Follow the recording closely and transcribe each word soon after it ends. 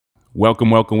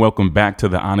Welcome back to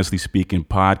the Honestly Speaking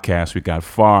podcast. We got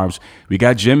Farbs, we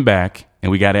got Jim back, and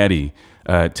we got Eddie.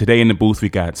 Today in the booth, we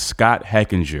got Scott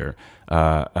Hechinger,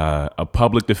 a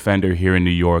public defender here in New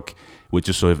York, which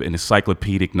is sort of an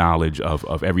encyclopedic knowledge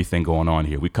of everything going on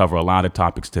here. We cover a lot of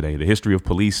topics today: the history of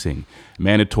policing,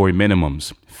 mandatory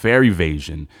minimums, fair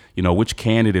evasion, which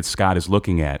candidates Scott is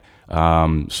looking at.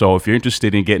 So if you're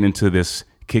interested in getting into this,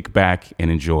 kick back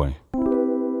and enjoy.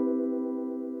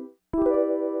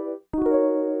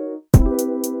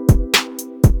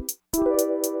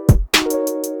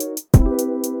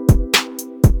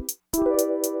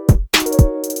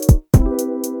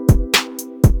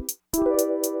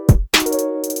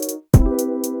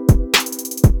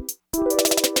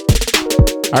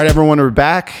 All right, everyone, we're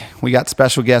back. We got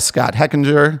special guest Scott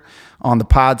Hechinger on the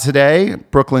pod today.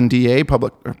 Brooklyn DA,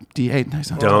 DA.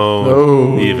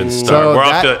 Don't even start. So we're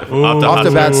off off to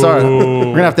a bad start. We're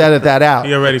gonna have to edit that out.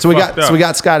 You already so we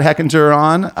got Scott Hechinger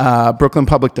on, Brooklyn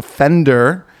Public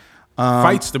Defender.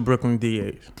 Fights the Brooklyn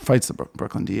DAs. Fights the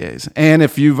Brooklyn DAs. And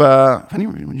if if any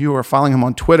of you are following him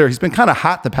on Twitter, he's been kind of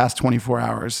hot the past 24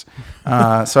 hours.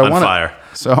 So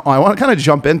I want to kind of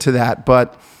jump into that,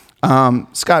 but.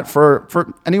 Scott,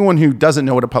 for anyone who doesn't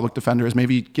know what a public defender is,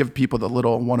 maybe give people the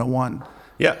little 101.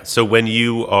 Yeah. So when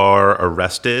you are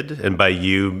arrested, and by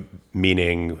you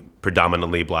meaning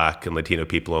predominantly Black and Latino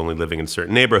people only living in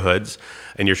certain neighborhoods,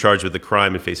 and you're charged with a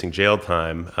crime and facing jail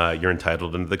time, you're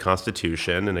entitled under the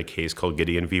Constitution in a case called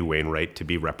Gideon v. Wainwright to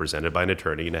be represented by an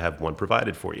attorney and to have one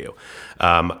provided for you.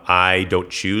 I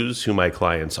don't choose who my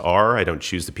clients are. I don't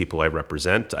choose the people I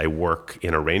represent. I work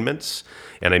in arraignments,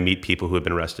 and I meet people who have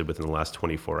been arrested within the last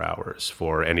 24 hours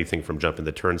for anything from jumping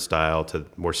the turnstile to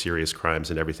more serious crimes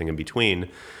and everything in between.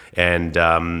 And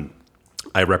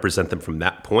I represent them from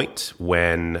that point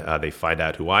when they find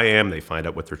out who I am, they find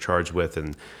out what they're charged with,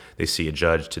 and they see a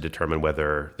judge to determine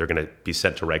whether they're going to be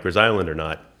sent to Rikers Island or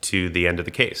not to the end of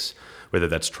the case, whether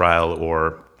that's trial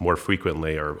or more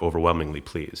frequently or overwhelmingly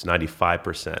pleas.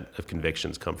 95% of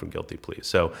convictions come from guilty pleas.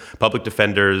 So public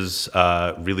defenders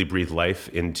really breathe life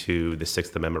into the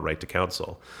Sixth Amendment right to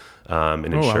counsel. And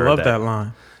ensure I love that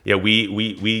line. Yeah, we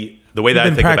the way that I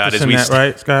think about it is that,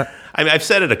 right, Scott? I mean, I've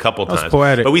said it a couple times. That's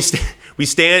poetic. But we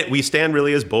stand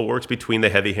really as bulwarks between the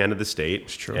heavy hand of the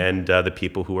state and the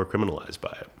people who are criminalized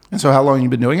by it. And so how long have you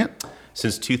been doing it?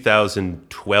 Since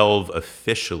 2012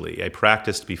 officially. I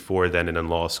practiced before then, and in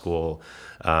law school,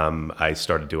 I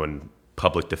started doing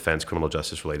public defense, criminal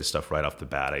justice related stuff right off the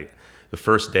bat. The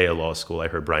first day of law school, I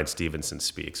heard Brian Stevenson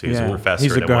speak. So he was a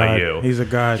professor at NYU. He's a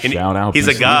god. And Shout out. He's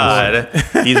a god.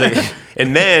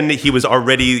 And then he was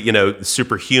already,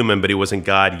 superhuman, but he wasn't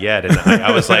God yet. And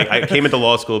I was like, I came into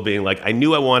law school being like, I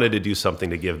knew I wanted to do something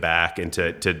to give back and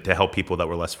to help people that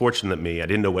were less fortunate than me. I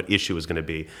didn't know what issue was going to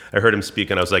be. I heard him speak,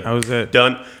 and I was like,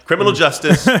 done. Criminal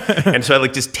justice. And so I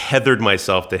just tethered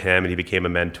myself to him, and he became a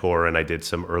mentor. And I did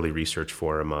some early research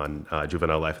for him on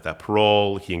juvenile life without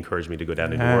parole. He encouraged me to go down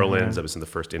to New Orleans. I was in the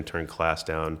first intern class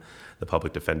down, the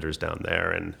public defenders down there,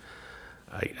 and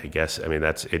I guess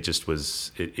it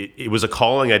was a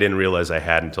calling I didn't realize I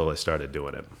had until I started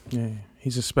doing it. Yeah,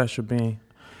 he's a special being.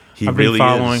 I've been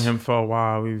following him for a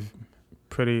while. We've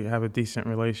have a decent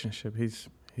relationship. It's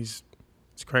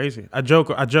crazy. I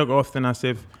joke often. I say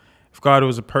if God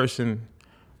was a person,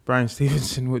 Brian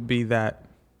Stevenson would be that.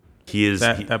 He is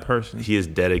that person. He is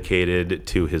dedicated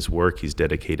to his work. He's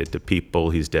dedicated to people.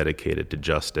 He's dedicated to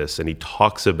justice, and he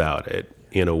talks about it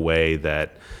in a way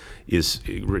that is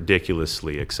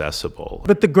ridiculously accessible.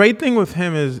 But the great thing with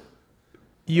him is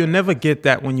you'll never get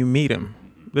that when you meet him.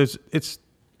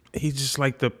 He's just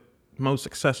like the most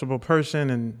accessible person,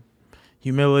 and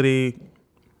humility.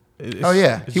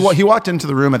 He walked into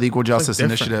the room at the Equal Justice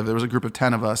Initiative. There was a group of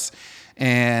 10 of us,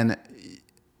 and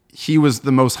he was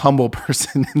the most humble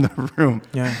person in the room.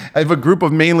 Yeah. I have a group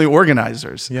of mainly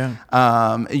organizers. Yeah.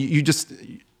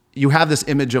 You have this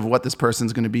image of what this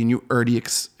person's going to be, and you already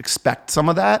expect some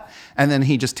of that, and then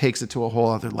he just takes it to a whole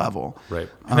other level. Right.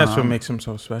 And that's what makes him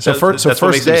so special. That's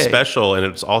what makes him special, and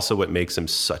it's also what makes him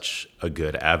such a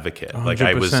good advocate. 100%. Like,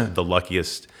 I was the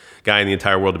luckiest guy in the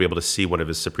entire world to be able to see one of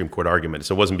his Supreme Court arguments.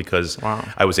 So it wasn't because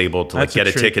I was able to get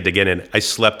a ticket to get in. I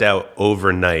slept out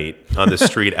overnight on the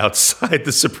street outside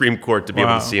the Supreme Court to be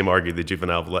able to see him argue the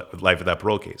juvenile life without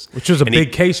parole case. Which was a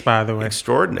big case, by the way.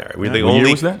 Extraordinary. We're the What only.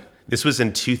 year was that? This was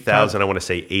in 2000, I want to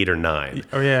say 8 or 9.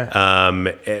 Oh, yeah.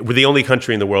 We're the only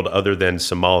country in the world other than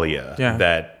Somalia Yeah.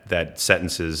 that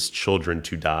sentences children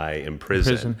to die in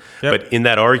prison. Yep. But in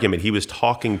that argument, he was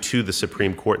talking to the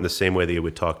Supreme Court in the same way that he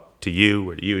would talk to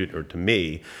you or to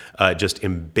me, just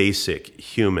in basic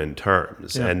human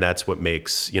terms. Yeah. And that's what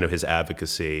makes, his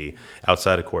advocacy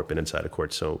outside of court but inside of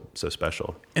court so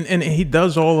special. And he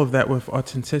does all of that with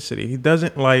authenticity. He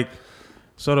doesn't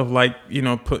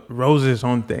put roses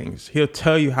on things. He'll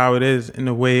tell you how it is in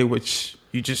a way which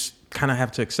you just kind of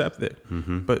have to accept it.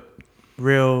 Mm-hmm. But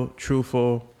real,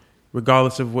 truthful,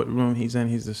 regardless of what room he's in,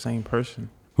 he's the same person.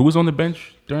 Who was on the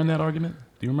bench during that argument?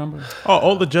 Do you remember? Oh,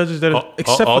 all the judges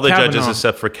except all for the Kavanaugh. judges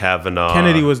except for Kavanaugh.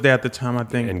 Kennedy was there at the time, I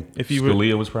think. And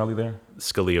Scalia was probably there.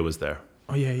 Scalia was there.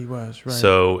 Oh yeah, he was, right.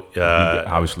 So he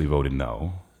obviously voted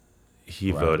no.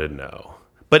 He voted no.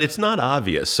 But it's not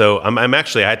obvious. So I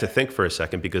had to think for a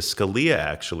second, because Scalia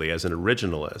actually, as an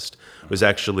originalist, was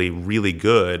actually really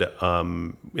good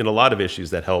in a lot of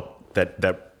issues that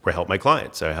helped my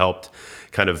clients. I helped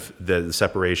kind of the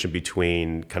separation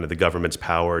between kind of the government's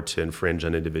power to infringe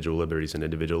on individual liberties and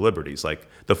individual liberties. Like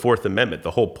the Fourth Amendment,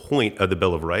 the whole point of the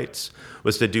Bill of Rights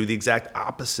was to do the exact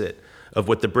opposite of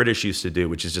what the British used to do,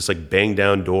 which is just like bang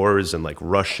down doors and like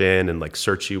rush in and like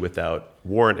search you without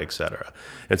warrant, et cetera.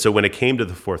 And so when it came to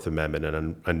the Fourth Amendment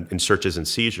and in searches and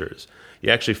seizures, you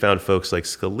actually found folks like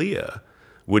Scalia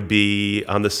would be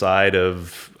on the side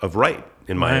of right,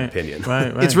 in my opinion.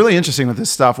 Right. It's really interesting with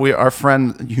this stuff. Our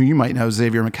friend, who you might know,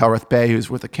 Xavier McElrath Bay, who's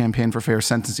with the Campaign for Fair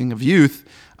Sentencing of Youth,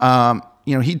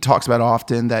 he talks about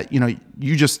often that,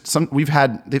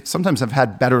 they sometimes have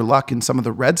had better luck in some of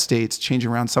the red states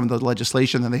changing around some of the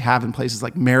legislation than they have in places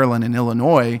like Maryland and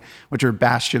Illinois, which are a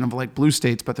bastion of like blue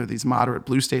states, but they're these moderate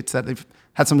blue states that they've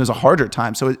had sometimes a harder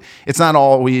time. So it's not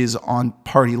always on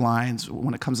party lines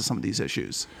when it comes to some of these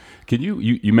issues. Can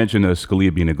you mentioned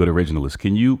Scalia being a good originalist?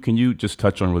 Can you just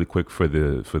touch on really quick for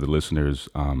the listeners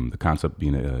the concept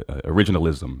being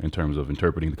originalism in terms of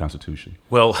interpreting the Constitution?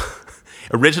 Well,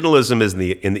 originalism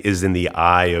is in the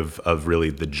eye of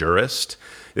really the jurist.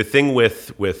 The thing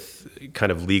with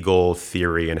kind of legal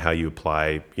theory and how you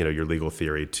apply your legal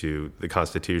theory to the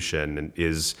Constitution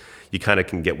is you kind of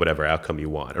can get whatever outcome you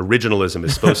want. Originalism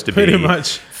is supposed to be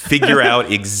much. figure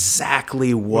out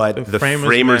exactly what the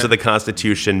framers of the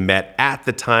Constitution meant at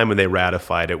the time when they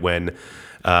ratified it, when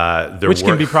which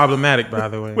can be problematic, by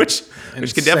the way. Which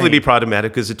can definitely be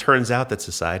problematic, because it turns out that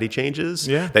society changes,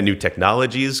 that new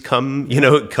technologies come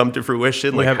to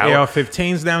fruition. We have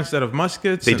AR-15s now instead of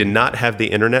muskets. They did not have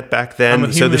the internet back then. I'm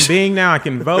a human being now. I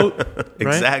can vote.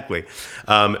 Exactly.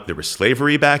 There was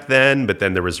slavery back then, but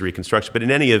then there was Reconstruction. But in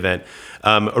any event,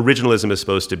 originalism is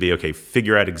supposed to be,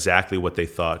 figure out exactly what they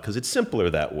thought, because it's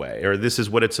simpler that way, or this is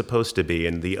what it's supposed to be.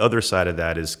 And the other side of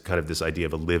that is kind of this idea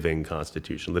of a living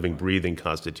constitution, living, breathing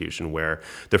constitution, where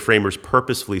the framers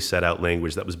purposefully set out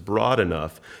language that was broad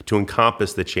enough to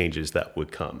encompass the changes that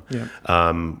would come. Yeah.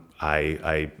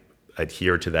 I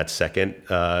adhere to that second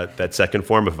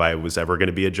form if I was ever going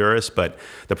to be a jurist. But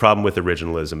the problem with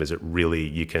originalism is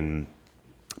you can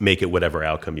make it whatever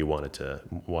outcome you want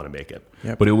to make it.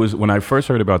 Yep. But it was when I first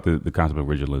heard about the concept of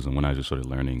originalism, when I just started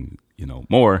learning,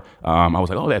 more, I was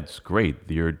like, oh, that's great.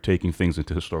 You're taking things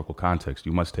into historical context.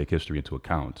 You must take history into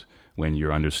account when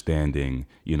you're understanding,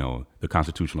 the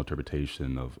constitutional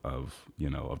interpretation of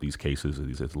these cases, of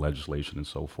these legislation and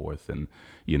so forth. And,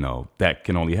 that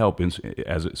can only help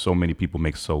as so many people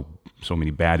make so many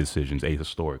bad decisions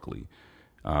ahistorically.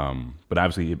 But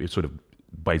obviously it sort of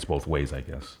bites both ways, I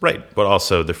guess. Right, but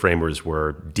also the framers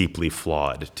were deeply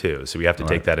flawed too, so we have to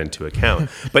take that into account.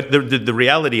 But the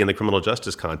reality in the criminal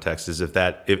justice context is if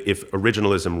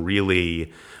originalism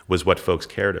really was what folks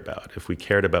cared about, if we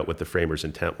cared about what the framers'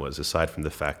 intent was, aside from the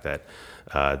fact that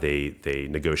they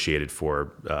negotiated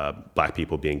for black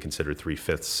people being considered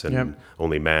 3/5 and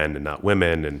only men and not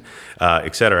women, and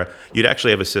et cetera, you'd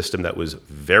actually have a system that was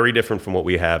very different from what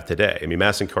we have today. I mean,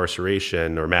 mass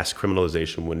incarceration or mass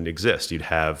criminalization wouldn't exist. You'd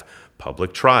have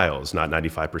public trials, not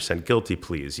 95% guilty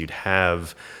pleas. You'd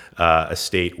have a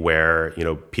state where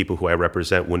people who I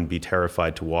represent wouldn't be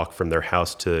terrified to walk from their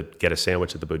house to get a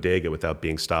sandwich at the bodega without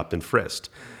being stopped and frisked.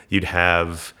 You'd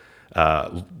have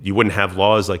you wouldn't have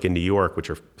laws like in New York, which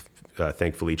are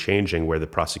thankfully changing, where the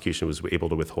prosecution was able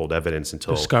to withhold evidence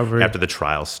until discovery after the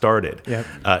trial started. Yep.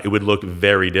 It would look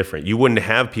very different. You wouldn't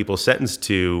have people sentenced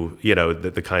to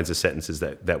the kinds of sentences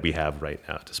that we have right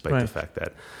now, despite the fact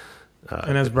that.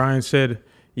 And as Brian said,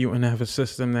 you wouldn't have a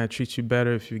system that treats you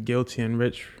better if you're guilty and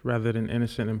rich rather than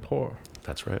innocent and poor.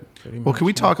 That's right. Well, can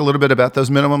we talk a little bit about those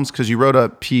minimums? Because you wrote a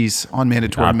piece on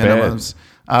mandatory minimums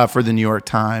for the New York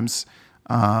Times,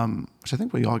 which I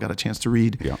think we all got a chance to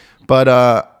read. Yeah. But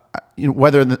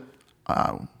whether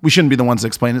we shouldn't be the ones to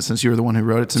explain it, since you were the one who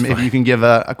wrote it. So maybe you can give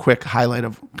a quick highlight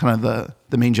of kind of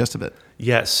the main gist of it.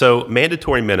 Yeah, so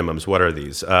mandatory minimums, what are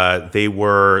these? They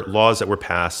were laws that were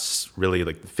passed really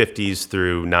like the 50s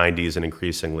through 90s and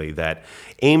increasingly that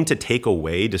aimed to take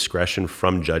away discretion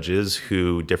from judges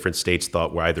who different states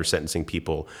thought were either sentencing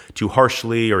people too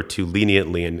harshly or too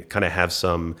leniently and kind of have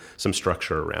some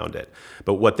structure around it.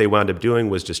 But what they wound up doing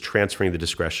was just transferring the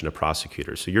discretion to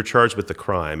prosecutors. So you're charged with the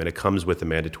crime and it comes with a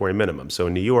mandatory minimum. So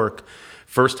in New York,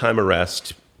 first time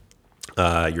arrest,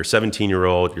 you're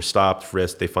 17-year-old, you're stopped,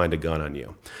 frisked, they find a gun on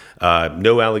you.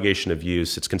 No allegation of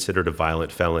use, it's considered a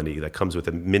violent felony that comes with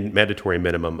a mandatory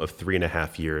minimum of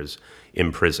 3.5 years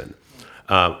in prison.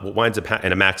 What winds up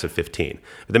and a max of 15.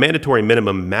 But the mandatory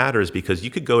minimum matters because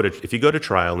if you go to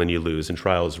trial and you lose, and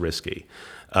trial is risky,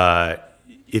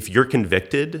 if you're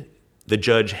convicted, the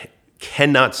judge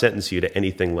cannot sentence you to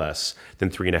anything less than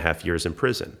 3.5 years in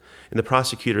prison. And the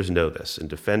prosecutors know this, and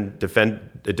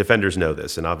defenders know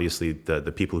this, and obviously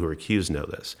the people who are accused know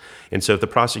this. And so if the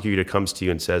prosecutor comes to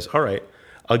you and says, all right,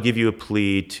 I'll give you a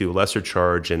plea to a lesser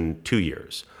charge in 2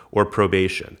 years, or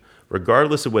probation,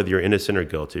 regardless of whether you're innocent or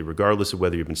guilty, regardless of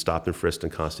whether you've been stopped and frisked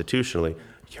unconstitutionally,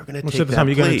 you're going to take that plea. Most of the time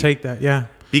you're going to take that, yeah.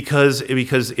 Because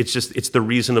it's the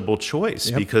reasonable choice.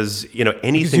 Yep. Because anything.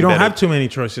 Because you don't have too many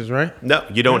choices, right? No,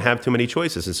 you don't have too many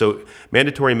choices, and so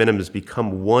mandatory minimums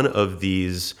become one of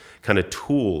these kind of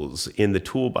tools in the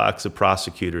toolbox of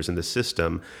prosecutors in the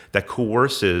system that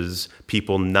coerces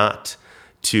people not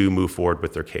to move forward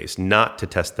with their case, not to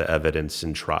test the evidence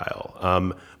in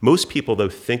trial. Most people, though,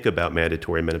 think about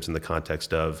mandatory minimums in the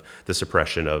context of the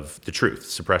suppression of the truth,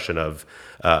 suppression of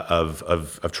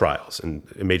trials, and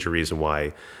a major reason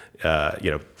why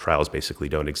trials basically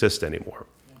don't exist anymore.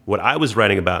 What I was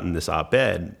writing about in this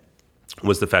op-ed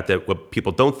was the fact that what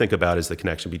people don't think about is the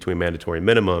connection between mandatory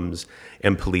minimums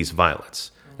and police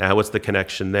violence. Now, what's the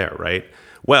connection there, right?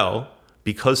 Well,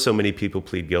 because so many people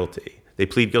plead guilty, they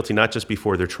plead guilty not just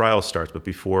before their trial starts, but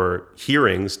before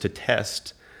hearings to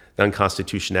test the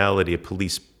unconstitutionality of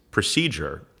police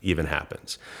procedure even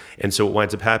happens. And so what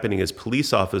winds up happening is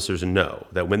police officers know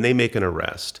that when they make an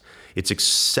arrest, it's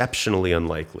exceptionally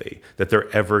unlikely that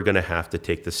they're ever going to have to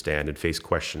take the stand and face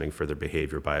questioning for their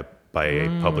behavior by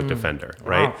a public defender,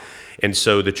 right? Wow. And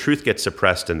so the truth gets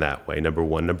suppressed in that way, number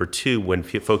one. Number two, when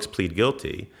folks plead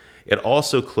guilty, it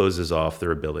also closes off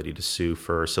their ability to sue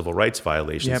for civil rights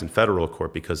violations in federal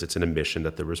court because it's an admission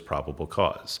that there was probable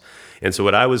cause. And so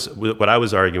what I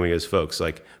was arguing is, folks,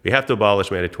 like, we have to abolish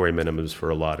mandatory minimums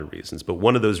for a lot of reasons, but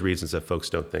one of those reasons that folks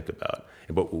don't think about,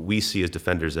 and what we see as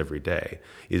defenders every day,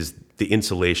 is the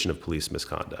insulation of police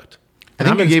misconduct. I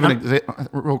think you gave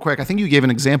real quick. I think you gave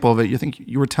an example of it. You think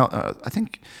you were telling. I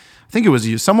think it was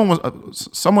you. Someone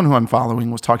who I'm following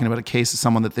was talking about a case of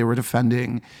someone that they were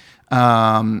defending,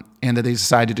 and that they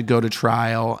decided to go to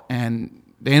trial, and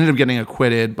they ended up getting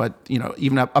acquitted. But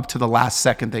even up to the last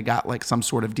second, they got like some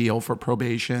sort of deal for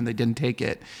probation. They didn't take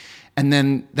it, and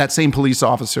then that same police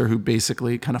officer who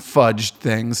basically kind of fudged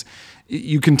things,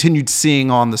 you continued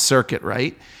seeing on the circuit,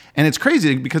 right? And it's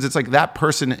crazy because it's like that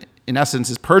person, in essence,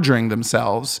 is perjuring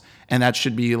themselves, and that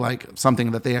should be like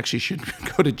something that they actually should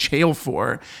go to jail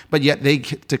for, but yet they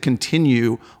get to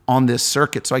continue on this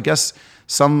circuit. So I guess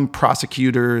some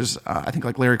prosecutors, I think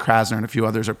like Larry Krasner and a few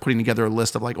others, are putting together a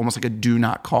list of like almost like a do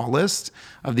not call list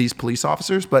of these police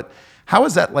officers. But how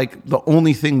is that like the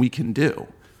only thing we can do?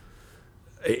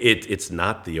 It's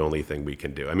not the only thing we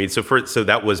can do. I mean, so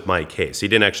that was my case. He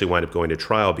didn't actually wind up going to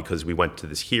trial because we went to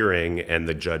this hearing and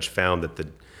the judge found that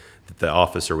the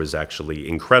officer was actually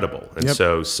incredible, and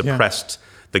so suppressed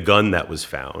the gun that was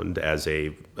found as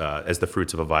the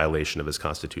fruits of a violation of his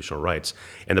constitutional rights.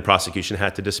 And the prosecution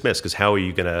had to dismiss, because how are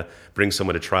you going to bring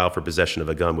someone to trial for possession of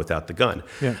a gun without the gun?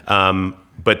 Yeah.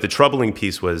 But the troubling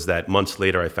piece was that months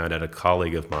later, I found out a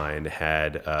colleague of mine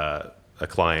had a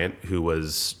client who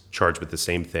was charged with the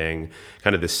same thing,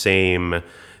 kind of the same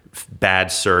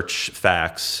bad search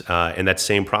facts, and that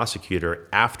same prosecutor,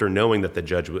 after knowing that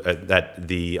that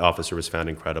the officer was found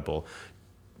incredible,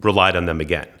 relied on them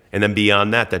again. And then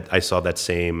beyond that I saw that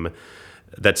same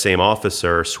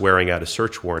officer swearing out a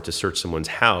search warrant to search someone's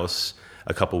house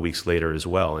a couple weeks later as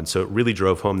well. And so it really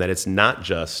drove home that it's not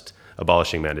just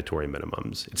abolishing mandatory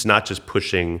minimums. It's not just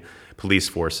pushing police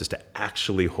forces to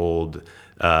actually hold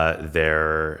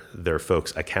their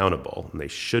folks accountable, and they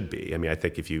should be. I mean, I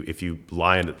think if you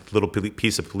lie on a little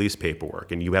piece of police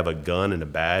paperwork and you have a gun and a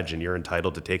badge and you're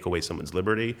entitled to take away someone's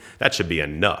liberty, that should be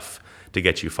enough to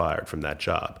get you fired from that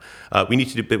job. But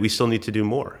we still need to do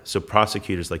more. So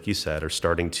prosecutors, like you said, are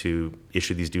starting to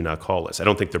issue these do not call lists. I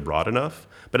don't think they're broad enough,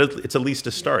 but it's at least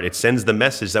a start. It sends the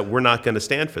message that we're not going to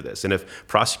stand for this. And if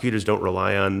prosecutors don't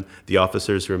rely on the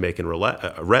officers who are making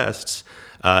arrests arrests,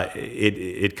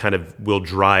 it kind of will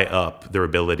dry up their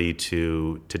ability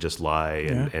to just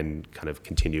lie and kind of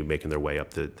continue making their way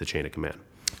up the chain of command.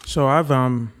 So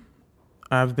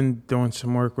I've been doing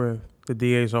some work with the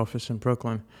DA's office in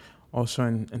Brooklyn, also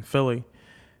in Philly,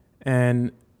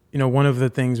 and one of the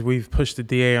things we've pushed the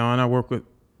DA on. I work with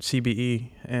CBE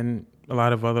and a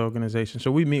lot of other organizations.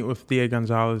 So we meet with DA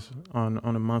Gonzalez on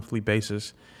a monthly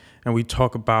basis, and we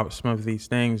talk about some of these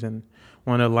things. And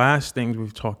one of the last things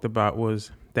we've talked about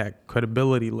was that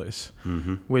credibility list,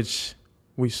 which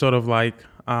we sort of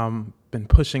been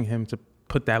pushing him to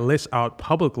put that list out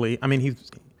publicly. I mean,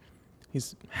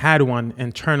 he's had one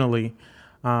internally,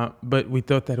 but we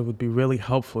thought that it would be really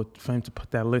helpful for him to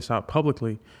put that list out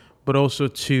publicly, but also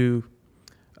to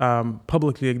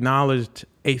publicly acknowledge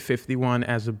 851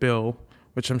 as a bill,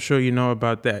 which I'm sure you know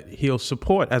about, that he'll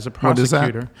support as a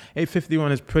prosecutor. What is that?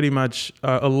 851 is pretty much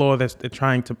a law that's they're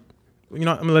trying to. I'm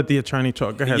gonna let the attorney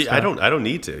talk. Go ahead. I don't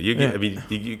need to.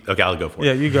 Okay, I'll go for it.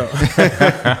 Yeah, you go.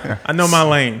 I know my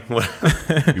lane.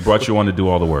 We brought you on to do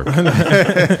all the work.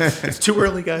 It's too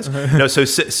early, guys. No, so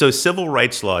civil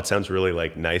rights law, it sounds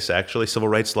really nice, actually. Civil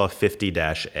rights law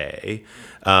 50-A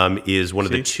is one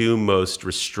of the two most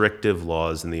restrictive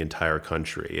laws in the entire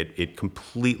country. It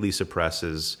completely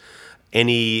suppresses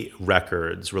any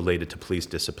records related to police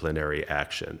disciplinary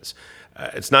actions.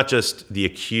 It's not just the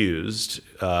accused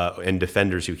and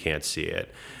defenders who can't see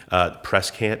it.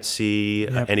 Press can't see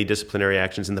any disciplinary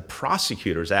actions, and the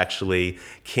prosecutors actually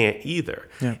can't either.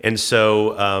 Yep. And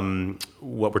so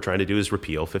what we're trying to do is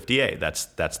repeal 50A.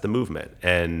 That's the movement,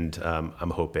 and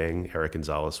I'm hoping Eric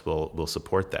Gonzalez will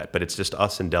support that. But it's just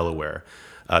us in Delaware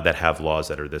that have laws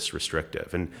that are this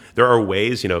restrictive. And there are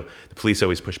ways, the police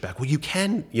always push back. Well, you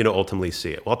can, ultimately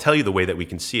see it. Well, I'll tell you the way that we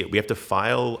can see it. We have to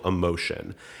file a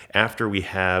motion after we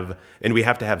have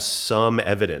to have some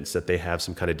evidence that they have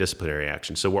some kind of disciplinary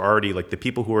action. So we're already, the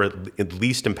people who are at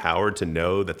least empowered to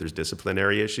know that there's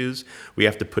disciplinary issues, we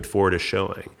have to put forward a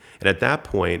showing. And at that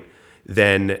point,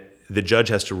 then the judge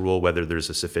has to rule whether there's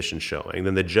a sufficient showing.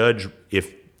 Then the judge,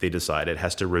 if they decide it,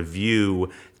 has to review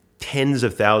tens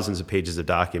of thousands of pages of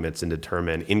documents and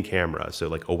determine in camera,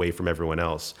 so away from everyone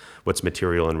else, what's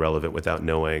material and relevant without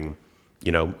knowing,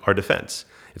 our defense.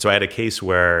 And so I had a case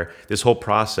where this whole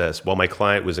process, while my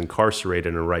client was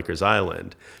incarcerated in Rikers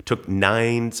Island, took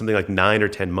something like 9 or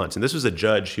 10 months. And this was a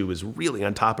judge who was really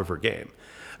on top of her game.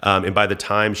 And by the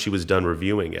time she was done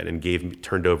reviewing it and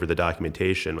turned over the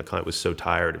documentation, my client was so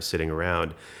tired of sitting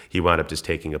around, he wound up just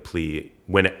taking a plea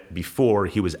before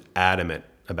he was adamant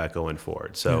about going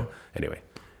forward. So anyway,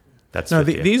 that's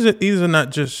these are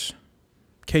not just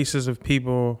cases of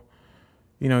people,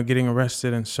 getting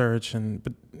arrested and searched,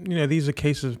 but these are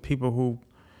cases of people who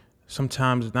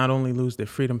sometimes not only lose their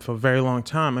freedom for a very long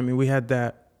time. I mean, we had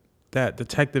that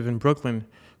detective in Brooklyn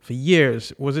for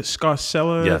years. Was it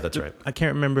Scarcella? Yeah, that's right. I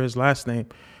can't remember his last name.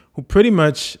 Who pretty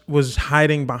much was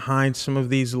hiding behind some of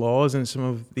these laws and some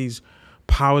of these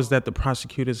powers that the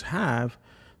prosecutors have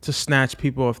to snatch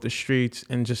people off the streets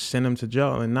and just send them to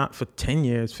jail, and not for 10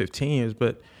 years, 15 years,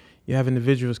 but you have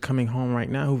individuals coming home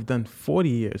right now who've done 40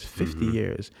 years, 50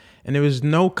 years, and there was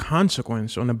no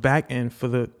consequence on the back end for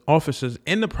the officers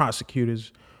and the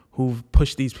prosecutors who've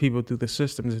pushed these people through the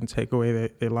systems and take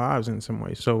away their lives in some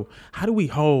way. So how do we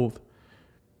hold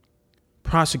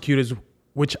prosecutors,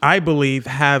 which I believe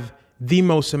have the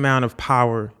most amount of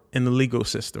power in the legal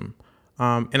system?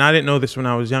 And I didn't know this when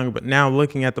I was younger, but now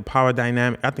looking at the power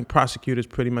dynamic, I think prosecutors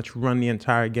pretty much run the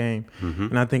entire game.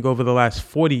 And I think over the last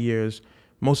 40 years,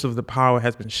 most of the power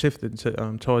has been shifted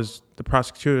towards the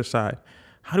prosecutor side.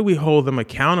 How do we hold them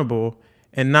accountable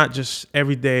and not just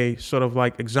every day sort of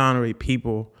exonerate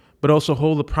people, but also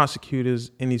hold the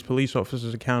prosecutors and these police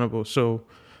officers accountable so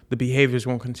the behaviors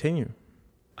won't continue?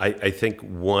 I think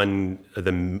one of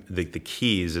the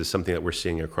keys is something that we're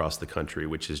seeing across the country,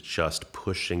 which is just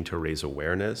pushing to raise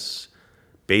awareness,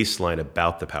 baseline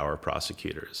about the power of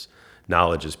prosecutors.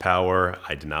 Knowledge is power.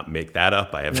 I did not make that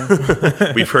up.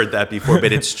 We've heard that before,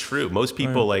 but it's true. Most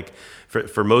people,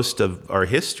 for most of our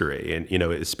history, and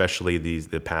especially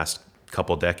the past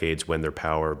couple decades when their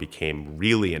power became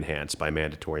really enhanced by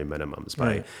mandatory minimums,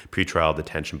 by pretrial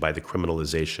detention, by the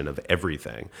criminalization of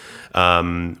everything.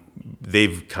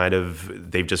 They've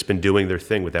just been doing their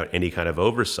thing without any kind of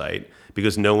oversight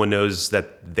because no one knows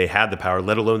that they had the power,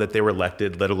 let alone that they were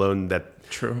elected, let alone that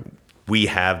we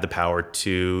have the power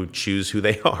to choose who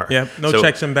they are. Yeah, no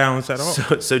checks and balance at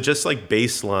all. So just like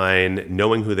baseline,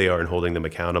 knowing who they are and holding them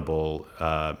accountable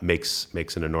makes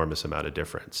an enormous amount of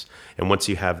difference. And once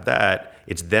you have that,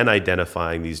 it's then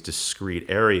identifying these discrete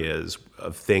areas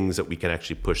of things that we can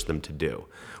actually push them to do.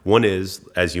 One is,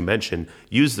 as you mentioned,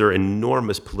 use their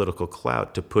enormous political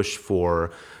clout to push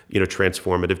for,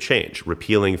 transformative change.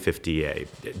 Repealing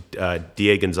 50A.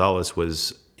 D.A. Gonzalez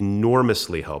was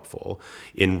enormously helpful.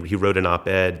 He wrote an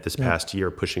op-ed this past year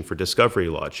pushing for discovery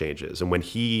law changes. And when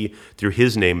he threw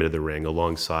his name into the ring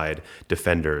alongside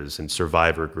defenders and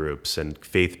survivor groups and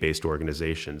faith-based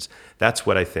organizations, that's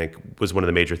what I think was one of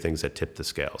the major things that tipped the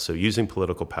scale. So using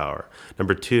political power.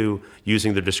 Number two,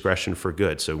 using their discretion for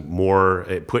good. So more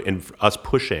us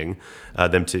pushing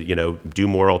them to do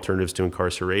more alternatives to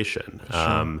incarceration.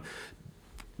 Sure.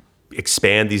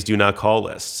 Expand these do not call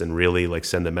lists and really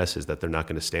send the message that they're not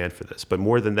going to stand for this. But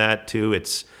more than that too,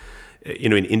 it's,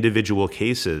 in individual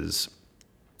cases,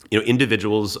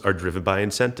 individuals are driven by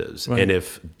incentives. Right. And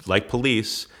if, like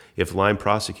police, if line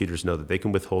prosecutors know that they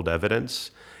can withhold evidence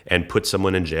and put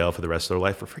someone in jail for the rest of their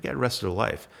life, or forget the rest of their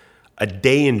life, a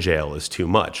day in jail is too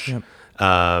much. Yep.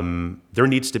 There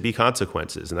needs to be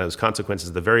consequences. And those consequences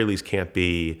at the very least can't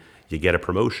be you get a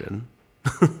promotion.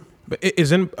 But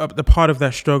isn't the part of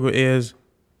that struggle is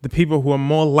the people who are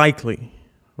more likely,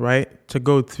 right, to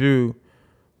go through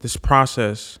this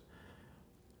process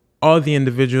are the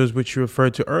individuals which you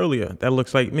referred to earlier. That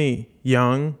looks like me,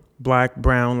 young, black,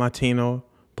 brown, Latino,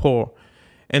 poor.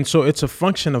 And so it's a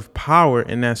function of power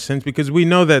in that sense, because we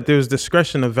know that there's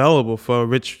discretion available for a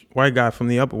rich white guy from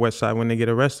the Upper West Side when they get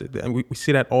arrested. And we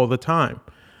see that all the time.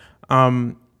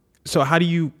 So how do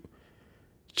you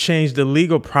change the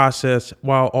legal process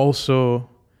while also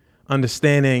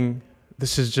understanding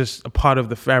this is just a part of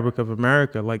the fabric of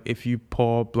America? Like if you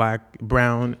poor, black,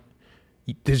 brown,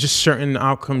 there's just certain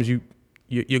outcomes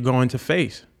you're going to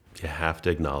face. You have to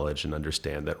acknowledge and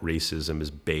understand that racism is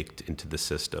baked into the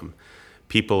system.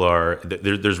 People are,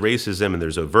 there's racism and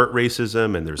there's overt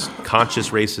racism and there's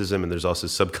conscious racism and there's also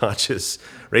subconscious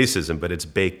racism, but it's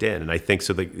baked in. And I think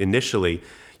so that initially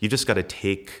you just got to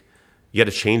change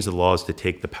the laws to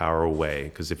take the power away.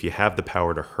 Because if you have the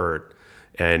power to hurt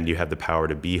and you have the power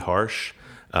to be harsh,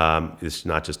 it's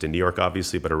not just in New York,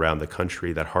 obviously, but around the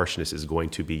country, that harshness is going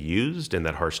to be used, and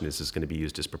that harshness is going to be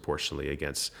used disproportionately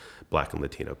against Black and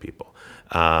Latino people.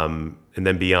 And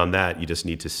then beyond that, you just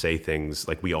need to say things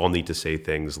like we all need to say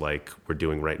things like we're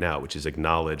doing right now, which is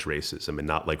acknowledge racism and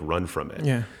not run from it.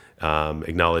 Yeah.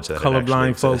 Acknowledge that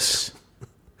colorblind folks.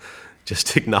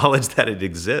 Just acknowledge that it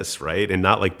exists, right? And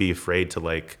not be afraid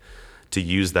to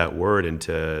use that word and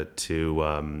to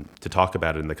talk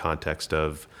about it in the context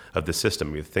of the system.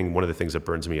 I mean, one of the things that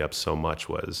burns me up so much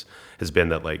has been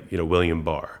that William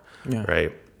Barr,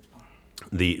 right?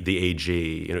 The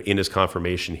AG, in his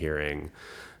confirmation hearing,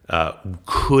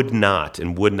 could not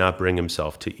and would not bring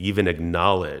himself to even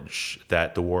acknowledge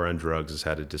that the war on drugs has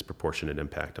had a disproportionate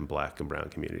impact on Black and brown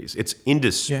communities. It's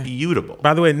indisputable. Yeah.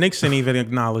 By the way, Nixon even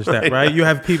acknowledged that, right? You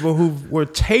have people who were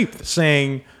taped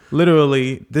saying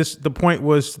literally the point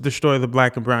was to destroy the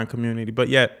Black and brown community, but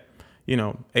yet,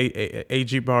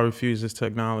 AG Barr refuses to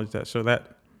acknowledge that. So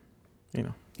that,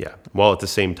 Yeah. While at the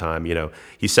same time,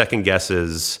 he second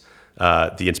guesses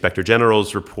the Inspector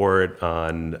General's report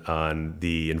on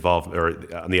the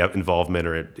involvement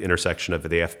or intersection of the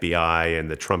FBI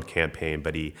and the Trump campaign,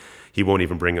 but he won't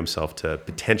even bring himself to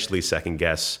potentially second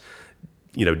guess,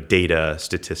 data,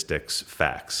 statistics,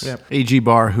 facts. Yep. AG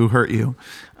Barr, who hurt you?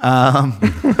 Well,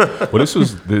 this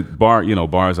was the Barr.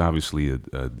 Barr is obviously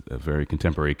a very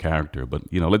contemporary character, but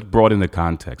let's broaden the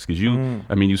context because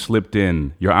you slipped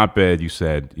in your op-ed. You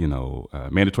said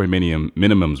mandatory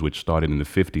minimums, which started in the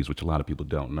 50s, which a lot of people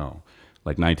don't know,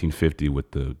 like 1950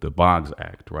 with the Boggs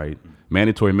Act, right?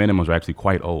 Mandatory minimums are actually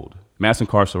quite old. Mass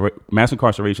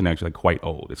incarceration actually quite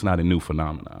old. It's not a new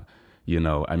phenomenon.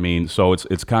 So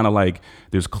it's kind of like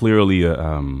there's clearly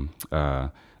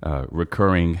a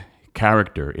recurring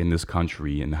character in this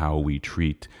country and how we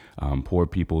treat poor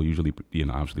people, usually,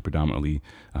 obviously predominantly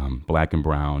Black and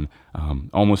brown,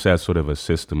 almost as sort of a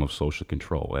system of social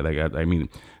control.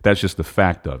 That's just the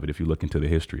fact of it if you look into the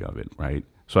history of it, right?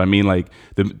 So the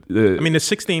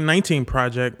 1619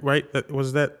 Project, right?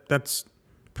 That's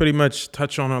pretty much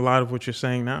touch on a lot of what you're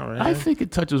saying now, right? I think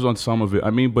it touches on some of it.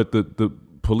 But the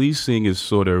policing is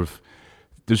sort of,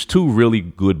 there's two really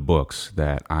good books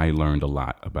that I learned a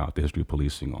lot about the history of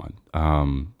policing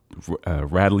on.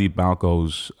 Radley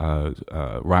Balco's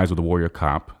Rise of the Warrior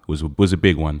Cop was a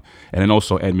big one, and then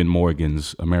also Edmund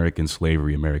Morgan's American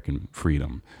Slavery, American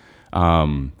Freedom.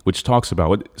 which talks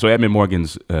about, so Edmund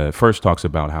Morgan's first talks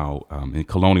about how in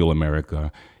colonial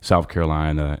America, South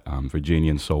Carolina,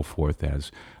 Virginia, and so forth,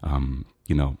 as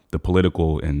the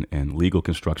political and legal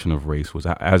construction of race was,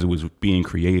 as it was being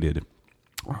created,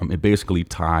 it basically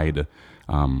tied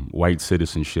white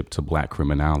citizenship to black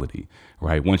criminality,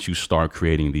 right? Once you start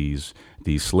creating these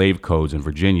slave codes in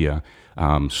Virginia,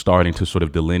 starting to sort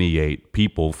of delineate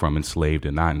people from enslaved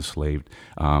and not enslaved,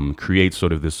 create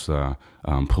sort of this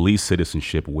police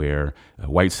citizenship where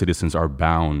white citizens are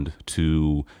bound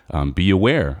to be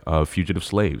aware of fugitive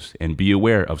slaves and be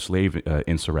aware of slave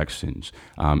insurrections,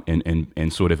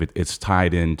 and sort of it's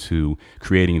tied into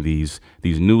creating these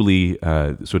newly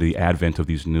sort of the advent of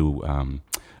these new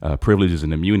privileges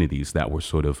and immunities that were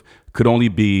sort of could only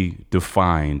be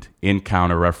defined in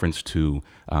counter reference to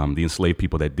the enslaved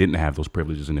people that didn't have those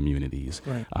privileges and immunities,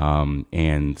 right.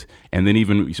 And then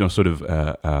even so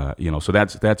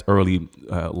that's early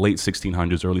late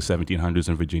 1600s, early 1700s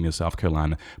in Virginia, South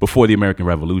Carolina, before the American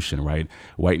Revolution, right?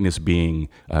 Whiteness being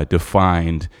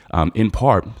defined in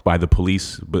part by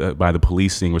the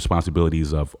policing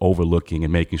responsibilities of overlooking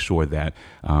and making sure that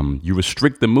you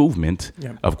restrict the movement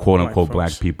of quote unquote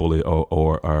black people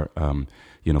or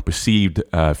perceived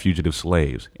fugitive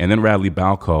slaves. And then Radley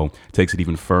Balco takes it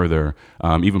even further,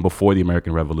 even before the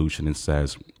American Revolution, and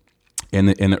says, in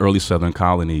the early Southern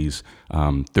colonies,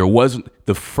 there wasn't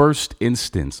the first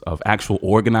instance of actual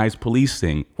organized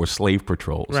policing or slave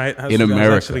patrols in America. I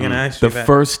was actually going to ask you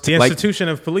the institution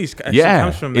of police comes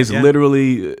from that. Is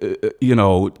literally,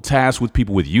 tasked with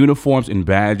people with uniforms and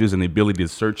badges and the ability to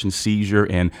search and seizure.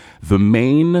 And the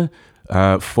main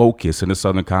focus in the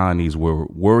Southern colonies were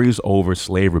worries over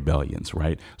slave rebellions,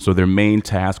 right? So their main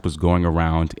task was going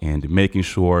around and making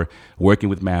sure, working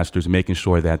with masters, making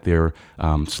sure that their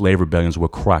slave rebellions were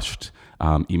crushed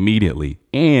immediately,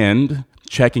 and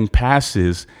checking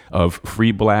passes of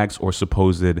free blacks or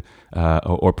supposed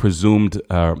or presumed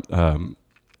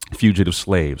fugitive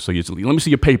slaves. So let me see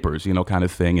your papers, kind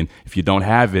of thing. And if you don't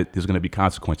have it, there's going to be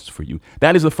consequences for you.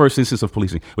 That is the first instance of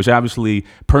policing, which obviously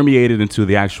permeated into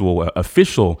the actual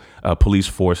official police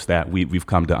force that we've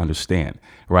come to understand,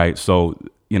 right? So,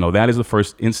 that is the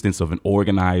first instance of an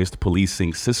organized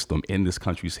policing system in this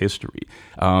country's history.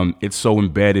 It's so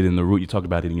embedded in the root. You talk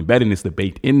about it, embeddedness, the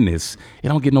baked inness. It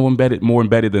don't get more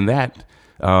embedded than that.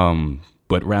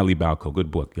 But Radley Balco, good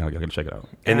book. Y'all gotta check it out.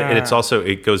 And it's also,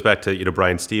 it goes back to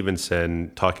Brian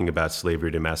Stevenson talking about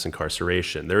slavery to mass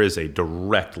incarceration. There is a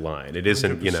direct line. It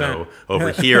isn't 100%.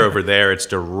 Over here, over there. It's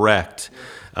direct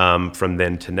from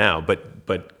then to now. But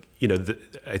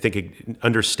I think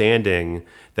understanding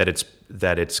that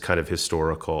it's kind of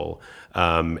historical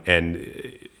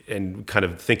and kind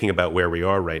of thinking about where we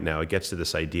are right now, it gets to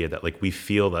this idea that we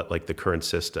feel that the current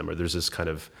system, or there's this kind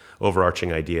of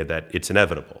overarching idea that it's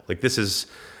inevitable. This is,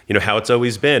 how it's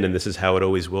always been, and this is how it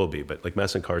always will be. But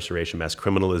mass incarceration, mass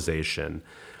criminalization,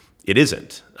 it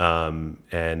isn't.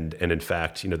 And in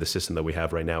fact, the system that we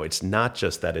have right now, it's not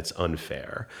just that it's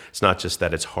unfair. It's not just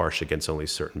that it's harsh against only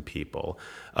certain people.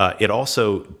 It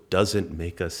also doesn't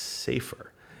make us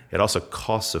safer. It also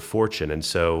costs a fortune. And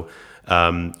so,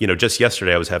 just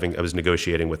yesterday I was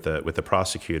negotiating with the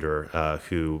prosecutor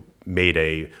who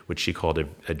made what she called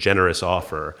a generous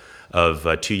offer of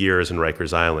 2 years in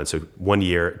Rikers Island. So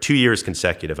 2 years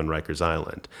consecutive on Rikers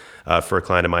Island for a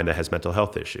client of mine that has mental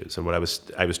health issues. And what I was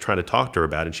trying to talk to her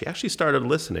about, and she actually started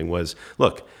listening, was,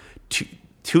 look,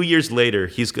 2 years later,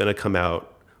 he's going to come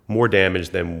out more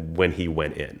damaged than when he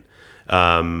went in.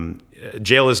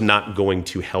 Jail is not going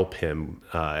to help him.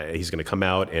 He's going to come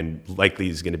out and likely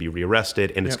he's going to be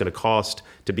rearrested, and it's going to cost,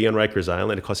 to be on Rikers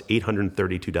Island, it costs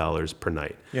 $832 per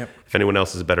night. Yep. If anyone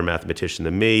else is a better mathematician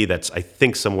than me, that's, I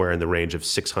think, somewhere in the range of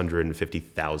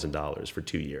 $650,000 for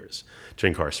 2 years to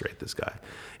incarcerate this guy.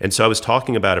 And so I was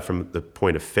talking about it from the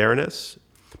point of fairness,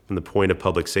 from the point of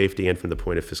public safety, and from the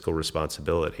point of fiscal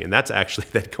responsibility. And that's actually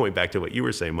going back to what you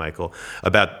were saying, Michael,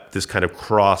 about this kind of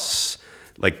cross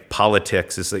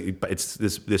politics. It's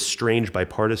this strange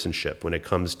bipartisanship when it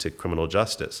comes to criminal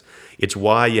justice. It's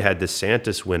why you had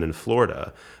DeSantis win in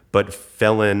Florida, but I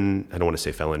don't want to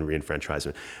say felon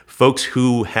reenfranchisement, folks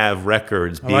who have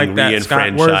records being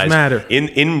reenfranchised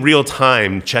in real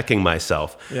time, checking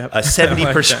myself,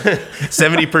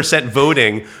 70%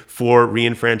 voting for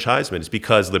reenfranchisement is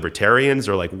because libertarians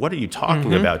are like, what are you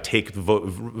talking about? Take the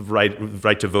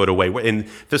right to vote away. And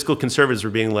fiscal conservatives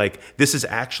are being like, this is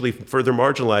actually further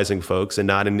marginalizing folks and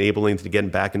not enabling them to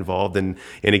get back involved and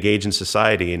engage in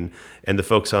society. And the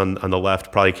folks on the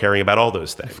left probably caring about all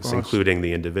those things, including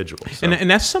the individual. So. And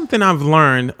that's something I've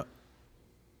learned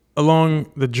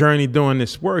along the journey doing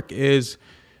this work is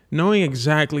knowing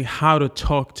exactly how to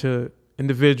talk to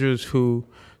individuals who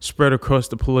spread across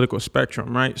the political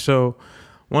spectrum, right? So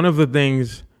one of the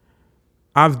things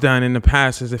I've done in the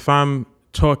past is if I'm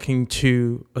talking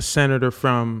to a senator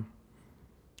from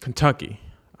Kentucky,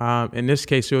 in this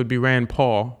case, it would be Rand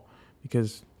Paul,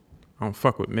 because I don't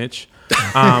fuck with Mitch.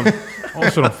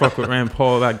 Also don't fuck with Rand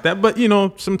Paul like that. But,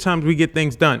 sometimes we get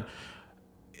things done.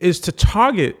 Is to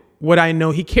target what I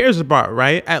know he cares about,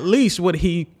 right? At least what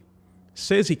he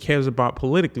says he cares about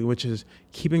politically, which is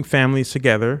keeping families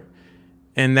together,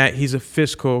 and that he's a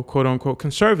fiscal, quote unquote,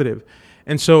 conservative.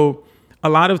 And so a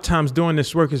lot of times doing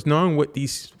this work is knowing what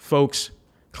these folks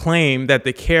claim that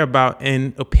they care about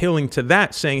and appealing to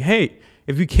that, saying, hey,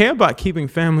 if you care about keeping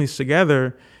families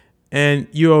together and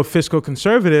you're a fiscal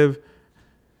conservative,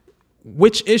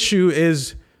 which issue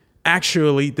is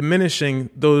actually diminishing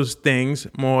those things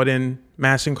more than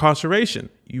mass incarceration?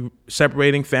 You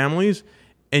separating families,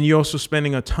 and you're also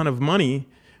spending a ton of money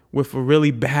with a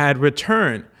really bad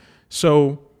return.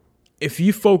 So if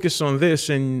you focus on this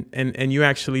and you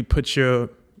actually put your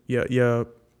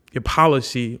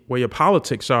policy where your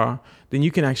politics are, then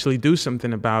you can actually do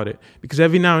something about it. Because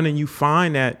every now and then you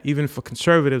find that even for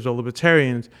conservatives or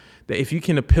libertarians, that if you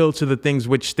can appeal to the things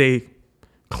which they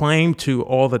claim to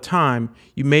all the time,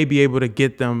 you may be able to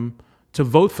get them to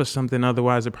vote for something.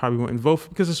 Otherwise, they probably wouldn't vote for,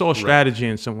 because it's all strategy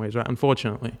in some ways, right?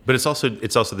 Unfortunately. But it's also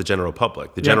the general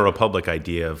public. The general public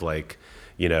idea of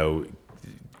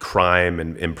crime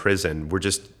and prison. We're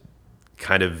just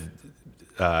kind of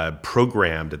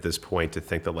programmed at this point to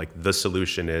think that the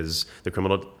solution is the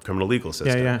criminal legal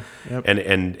system. Yep.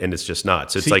 And it's just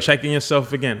not. So it's checking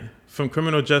yourself again. From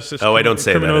criminal justice I don't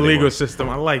say criminal that legal system.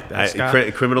 I like that,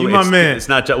 Scott. Criminal, you my man. It's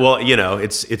not, it's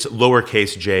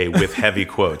lowercase j with heavy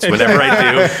quotes. Whenever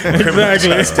I do criminal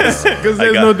justice. Because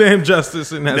there's no damn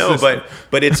justice in that system. No,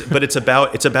 but it's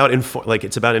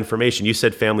about information. You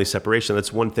said family separation.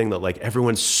 That's one thing that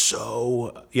everyone's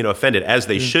so, offended, as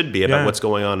they should be, about what's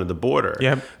going on at the border.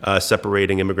 Yep.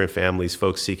 Separating immigrant families,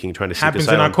 folks trying to seek happens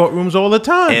asylum. in our courtrooms all the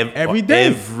time. Every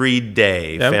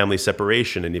day, family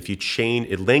separation. And if you change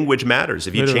it, language matters.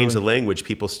 If you change the language,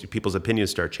 people's opinions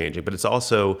start changing. But it's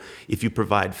also if you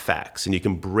provide facts and you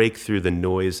can break through the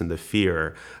noise and the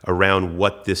fear around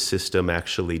what this system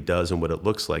actually does and what it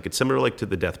looks like. It's similar to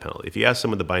the death penalty. If you ask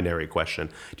someone the binary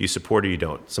question, do you support or you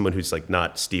don't? Someone who's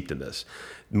not steeped in this,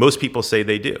 most people say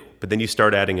they do. But then you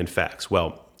start adding in facts.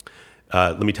 Well,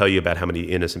 let me tell you about how many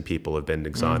innocent people have been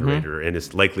exonerated, or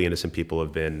likely innocent people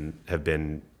have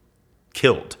been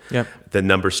killed. Yep. The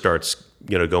number starts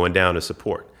going down as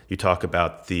support. You talk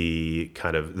about the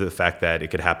fact that it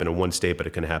could happen in one state, but it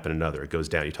can happen in another. It goes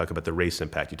down. You talk about the race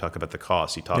impact. You talk about the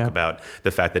cost. You talk about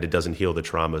the fact that it doesn't heal the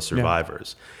trauma of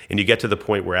survivors. And you get to the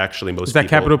point where actually most people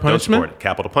capital punishment? don't support it.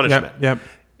 Capital punishment. Yep.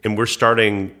 And we're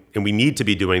starting, and we need to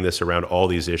be doing this around all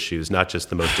these issues, not just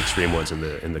the most extreme ones in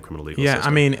the criminal legal system. Yeah, I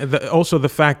mean, also the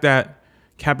fact that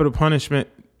capital punishment,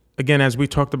 again, as we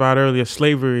talked about earlier,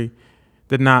 slavery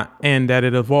did not end, that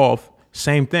it evolved.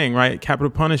 Same thing, right? Capital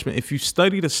punishment. If you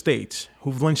study the states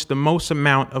who've lynched the most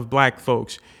amount of black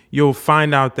folks, you'll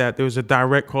find out that there's a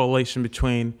direct correlation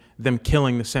between them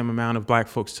killing the same amount of black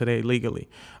folks today legally.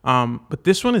 But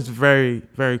this one is very,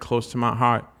 very close to my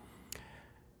heart.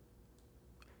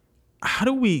 How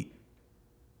do we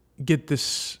get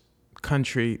this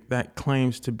country that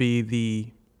claims to be the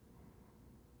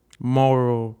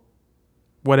moral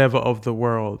whatever of the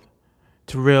world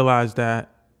to realize that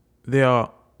they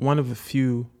are one of the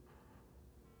few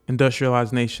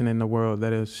industrialized nation in the world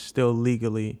that is still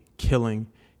legally killing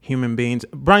human beings?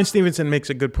 Brian Stevenson makes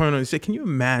a good point on it. He said, can you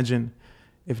imagine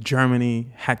if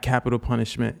Germany had capital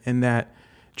punishment and that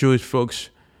Jewish folks,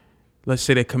 let's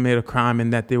say they commit a crime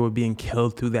and that they were being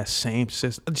killed through that same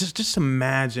system? Just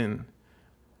imagine,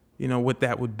 what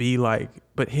that would be like.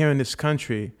 But here in this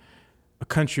country, a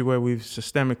country where we've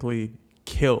systemically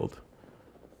killed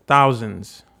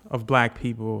thousands of black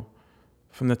people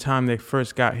from the time they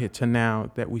first got here to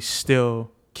now, that we still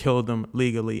kill them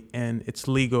legally, and it's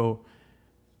legal,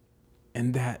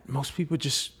 and that most people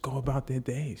just go about their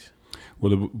days.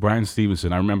 Well, Brian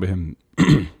Stevenson, I remember him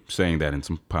saying that in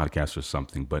some podcast or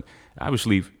something, but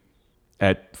obviously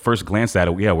at first glance at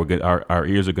it, we're good. Our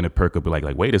ears are going to perk up, like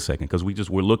wait a second, because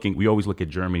we always look at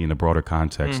Germany in the broader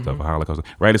context of Holocaust,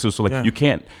 right? So you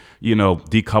can't,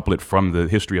 decouple it from the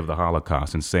history of the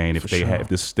Holocaust and saying if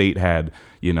the state had,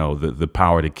 the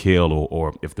power to kill,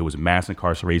 or if there was mass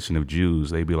incarceration of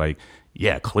Jews, they'd be like,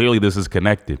 yeah, clearly this is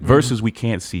connected. Versus we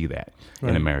can't see that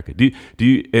in America. Do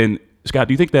you, and Scott,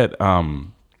 do you think that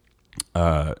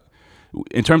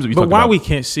in terms of, but why we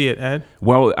can't see it, Ed?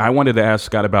 Well, I wanted to ask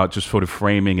Scott about just sort of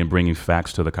framing and bringing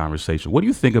facts to the conversation. What do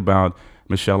you think about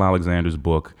Michelle Alexander's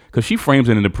book? Because she frames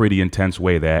it in a pretty intense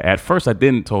way that at first I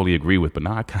didn't totally agree with, but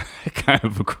now I kind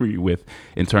of agree with,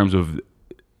 in terms of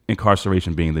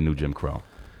incarceration being the new Jim Crow.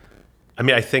 I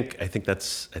mean, I think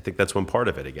that's one part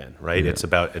of it again, right? Yeah.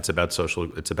 It's about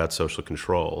social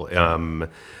control.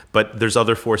 But there's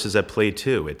other forces at play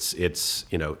too. It's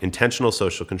intentional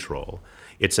social control.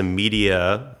 It's a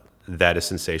media that is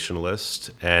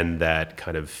sensationalist and that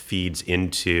kind of feeds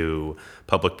into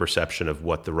public perception of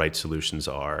what the right solutions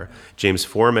are. James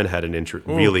Foreman had an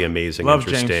really amazing,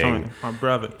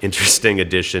 interesting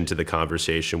addition to the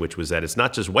conversation, which was that it's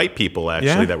not just white people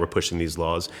actually that were pushing these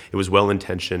laws. It was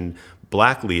well-intentioned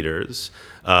black leaders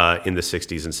in the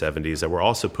 60s and 70s that were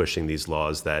also pushing these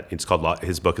laws. That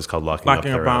his book is called Locking Up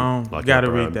Their Own. You got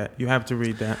to read that. You have to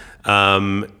read that.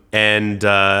 And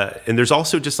there's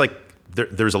also just like,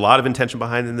 there's a lot of intention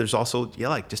behind it, and there's also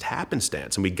just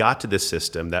happenstance. And we got to this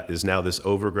system that is now this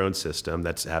overgrown system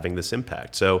that's having this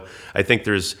impact. So I think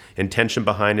there's intention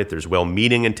behind it. There's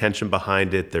well-meaning intention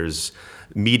behind it. There's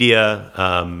media,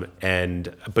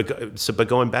 but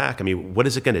going back, I mean, what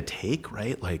is it going to take,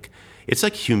 right? Like, it's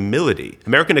like humility.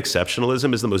 American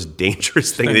exceptionalism is the most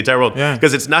dangerous thing in the entire world,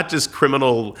 because it's not just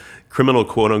criminal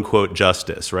quote unquote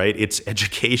justice, right? It's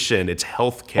education, it's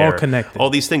healthcare, all connected.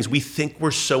 All these things. We think we're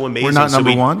so amazing. We're not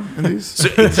number one in these.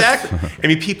 Exactly. I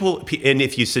mean, and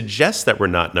if you suggest that we're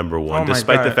not number one,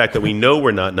 despite the fact that we know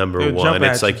we're not number one,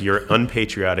 it's like you're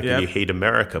unpatriotic and you hate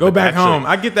America. Go back home.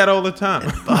 I get that all the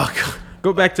time.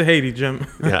 Go back to Haiti, Jim.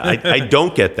 Yeah, I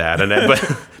don't get that,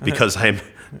 but because I'm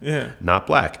not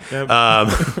black. Yep.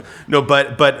 No,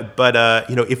 but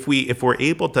if we're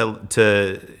able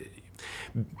to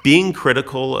being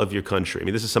critical of your country. I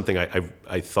mean, this is something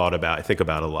I think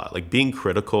about a lot. Like, being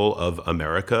critical of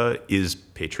America is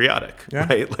patriotic,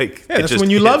 right? Like, that's when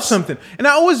you love something. And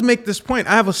I always make this point.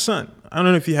 I have a son. I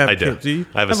don't know if you have kids. Do you?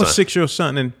 I have a 6-year-old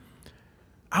son, and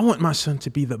I want my son to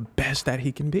be the best that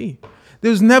he can be.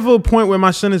 There's never a point where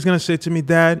my son is going to say to me,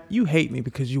 Dad, you hate me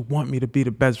because you want me to be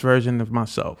the best version of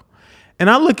myself. And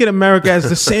I look at America as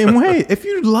the same way. If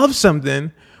you love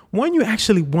something, when you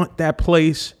actually want that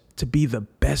place to be the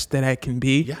best that it can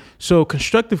be. Yeah. So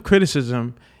constructive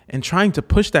criticism and trying to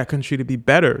push that country to be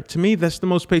better, to me, that's the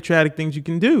most patriotic things you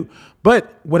can do.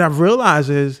 But what I've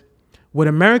realized is what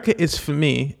America is for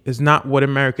me is not what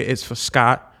America is for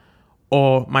Scott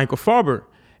or Michael Farber.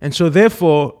 And so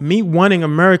therefore, me wanting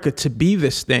America to be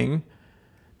this thing,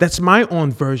 that's my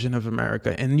own version of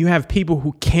America. And you have people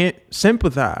who can't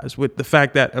sympathize with the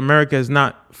fact that America is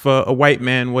not for a white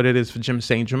man what it is for Jim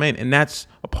St. Germain. And that's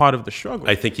a part of the struggle.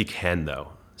 I think you can, though.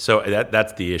 So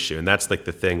that's the issue. And that's like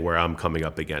the thing where I'm coming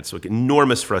up against like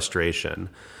enormous frustration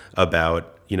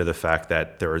about, the fact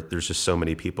that there's just so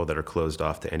many people that are closed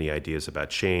off to any ideas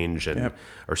about change and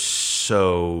are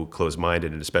so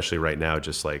closed-minded. And especially right now,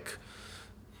 just like,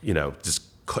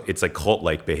 it's like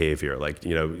cult-like behavior, like,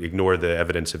 ignore the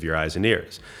evidence of your eyes and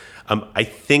ears. I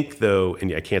think, though,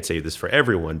 and I can't say this for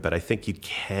everyone, but I think you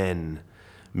can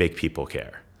make people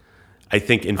care. I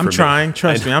think information. I'm trying.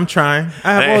 Trust me, I'm trying.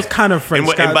 I have all kind of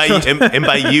friends. And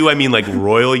by you, I mean like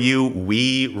royal you,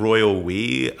 royal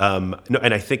we. No,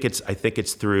 and I think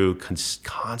it's through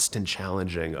constant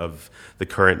challenging of the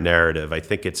current narrative. I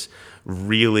think it's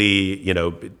really,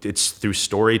 it's through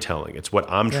storytelling. It's what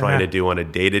I'm trying to do on a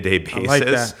day-to-day basis. I like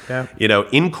that. Yeah.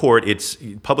 In court, it's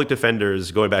public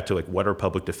defenders, going back to like, what are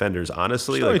public defenders?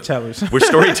 Honestly, storytellers. We're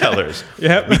storytellers.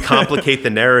 We complicate the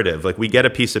narrative. Like, we get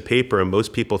a piece of paper and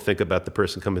most people think about the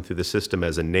person coming through the system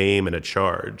as a name and a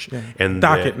charge and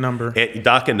docket number, and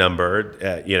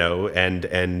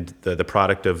the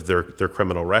product of their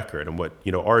criminal record. And what,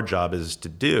 our job is to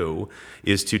do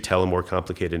is to tell a more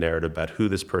complicated narrative about who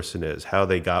this person is, how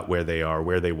they got where they are,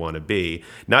 where they want to be,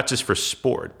 not just for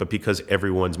sport, but because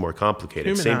everyone's more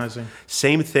complicated. Humanizing.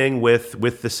 Same thing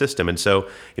with the system. And so,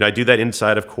 I do that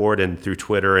inside of court and through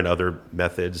Twitter and other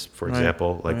methods, for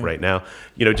example, right now,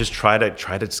 just try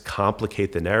to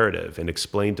complicate the narrative and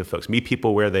explain to folks, meet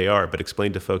people where they are, but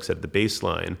explain to folks at the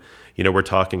baseline, we're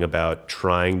talking about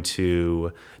trying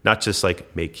to not just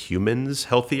like make humans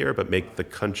healthier, but make the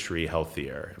country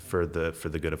healthier for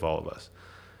the good of all of us.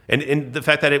 And the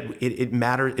fact that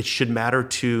it should matter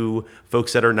to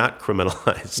folks that are not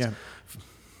criminalized. Yeah.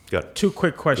 Go. 2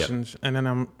 quick questions, and then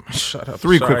I'm shut up.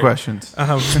 3 quick questions.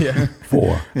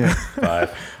 4. Yeah.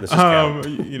 5. This is count.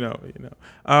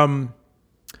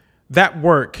 That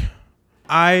work,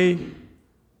 I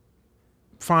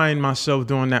find myself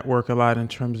doing that work a lot in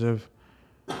terms of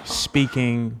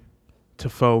speaking to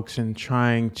folks and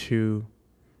trying to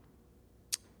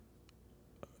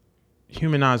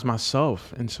humanize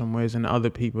myself in some ways and other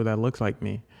people that look like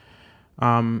me.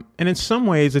 And in some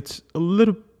ways, it's a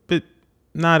little bit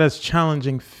not as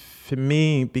challenging for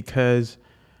me because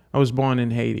I was born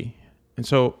in Haiti. And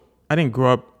so I didn't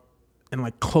grow up in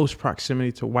like close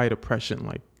proximity to white oppression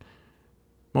like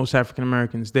most African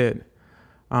Americans did.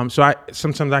 So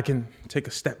sometimes I can take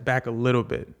a step back a little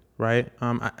bit, right?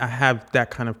 I have that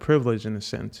kind of privilege in a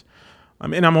sense.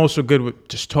 And I'm also good with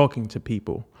just talking to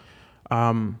people.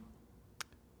 But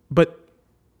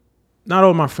not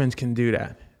all my friends can do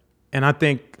that. And I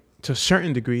think to a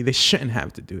certain degree, they shouldn't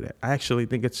have to do that. I actually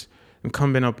think it's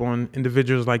incumbent upon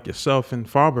individuals like yourself and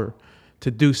Farber to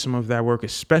do some of that work,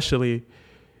 especially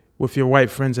with your white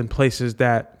friends in places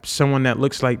that someone that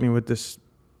looks like me with this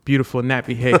beautiful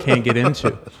nappy hair can't get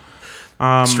into.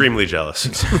 Extremely jealous.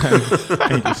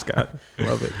 Thank you, Scott.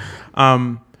 Love it.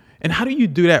 And how do you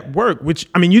do that work? Which,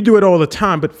 I mean, you do it all the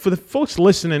time, but for the folks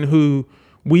listening who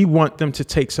we want them to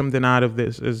take something out of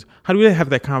this, is how do they have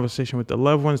that conversation with their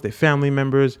loved ones, their family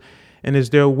members? And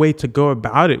is there a way to go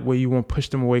about it where you won't push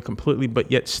them away completely,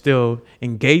 but yet still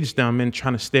engage them in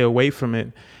trying to stay away from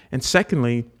it? And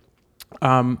secondly,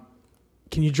 can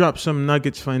you drop some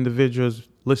nuggets for individuals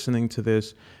listening to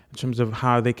this in terms of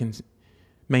how they can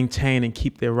maintain and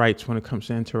keep their rights when it comes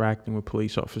to interacting with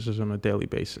police officers on a daily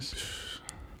basis?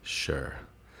 Sure.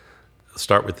 I'll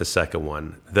start with the second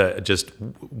one. Just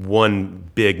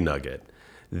one big nugget.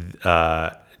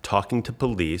 Talking to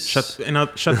police. Shut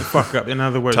the fuck up. In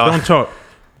other words, don't talk.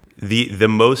 The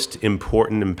most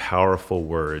important and powerful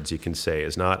words you can say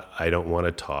is not, I don't want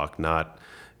to talk, not,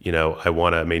 I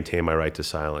want to maintain my right to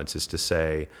silence, is to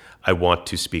say, I want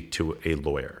to speak to a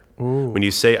lawyer. Ooh. When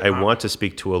you say, I want to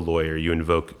speak to a lawyer, you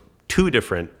invoke two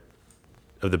different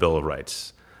of the Bill of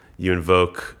Rights. You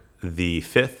invoke the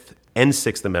Fifth and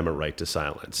Sixth Amendment right to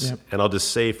silence. Yep. And I'll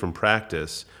just say from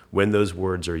practice, when those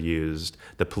words are used,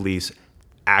 the police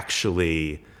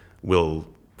actually will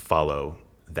follow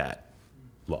that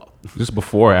law. This is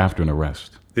before or after an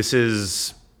arrest? This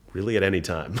is really at any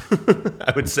time,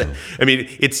 I would say. I mean,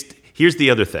 here's the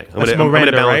other thing. I'm going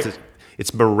to balance it.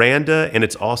 It's Miranda, and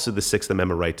it's also the Sixth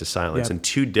Amendment right to silence. Yep. And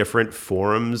two different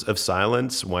forms of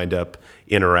silence wind up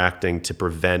interacting to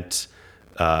prevent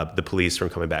the police from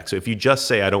coming back. So if you just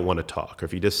say, I don't want to talk, or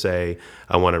if you just say,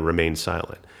 I want to remain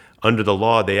silent, under the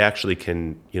law, they actually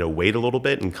can, wait a little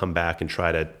bit and come back and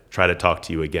try to talk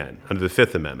to you again under the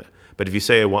Fifth Amendment. But if you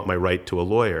say, I want my right to a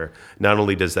lawyer, not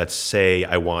only does that say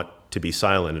I want to be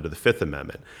silent under the Fifth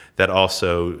Amendment, that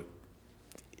also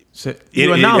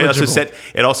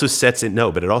it also sets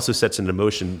into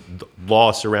motion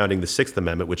law surrounding the Sixth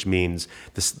Amendment, which means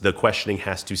the questioning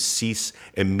has to cease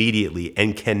immediately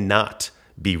and cannot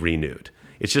be renewed.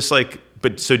 It's just like,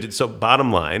 so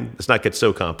bottom line, let's not get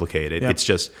so complicated. Yep. It's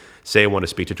just say I want to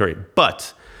speak to an attorney.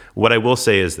 But what I will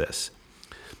say is this.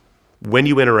 When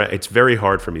you interact, it's very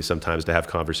hard for me sometimes to have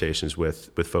conversations with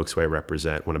folks who I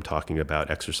represent when I'm talking about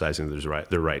exercising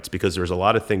their rights, because there's a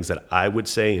lot of things that I would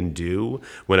say and do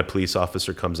when a police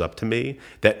officer comes up to me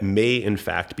that may in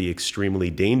fact be extremely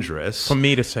dangerous for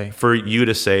me to say, for you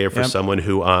to say, or for someone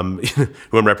who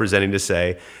who I'm representing to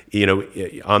say,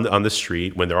 on the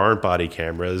street when there aren't body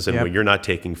cameras and when you're not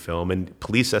taking film, and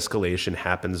police escalation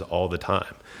happens all the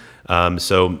time.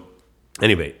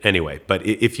 Anyway, but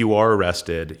if you are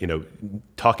arrested,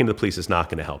 talking to the police is not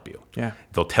going to help you. Yeah.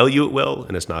 They'll tell you it will,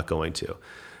 and it's not going to.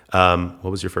 What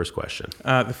was your first question?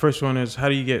 The first one is, how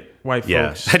do you get white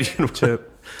folks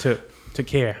to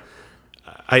care?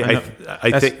 I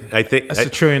think that's a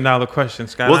 $1 trillion question,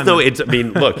 Scott. Well, no, it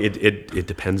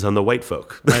depends on the white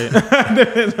folk. Right.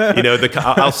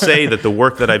 I'll say that the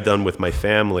work that I've done with my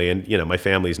family, and my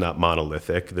family is not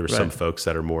monolithic. There are some folks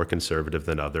that are more conservative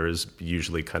than others,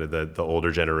 usually kind of the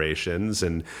older generations.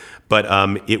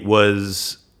 But it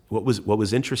was what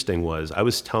was interesting was I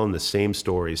was telling the same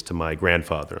stories to my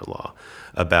grandfather-in-law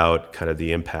about kind of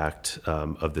the impact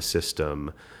of the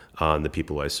system on the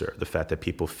people I serve, the fact that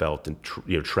people felt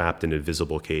trapped in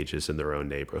invisible cages in their own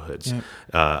neighborhoods,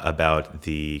 about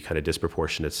the kind of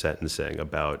disproportionate sentencing,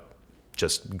 about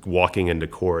just walking into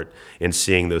court and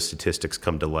seeing those statistics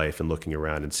come to life and looking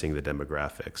around and seeing the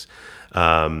demographics,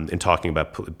 and talking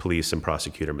about police and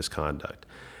prosecutor misconduct.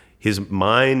 His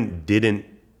mind didn't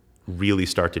really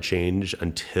start to change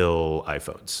until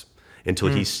iPhones, until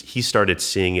he started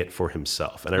seeing it for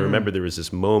himself. And I remember there was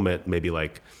this moment, maybe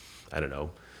like, I don't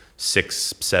know,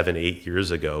 6, 7, 8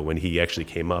 years ago, when he actually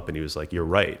came up and he was like, you're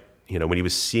right. When he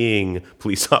was seeing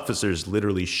police officers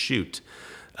literally shoot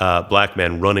black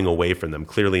men running away from them,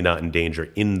 clearly not in danger,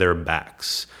 in their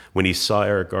backs. When he saw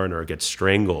Eric Garner get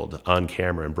strangled on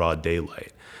camera in broad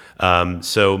daylight.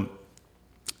 So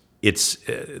it's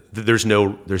there's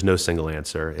no single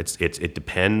answer. It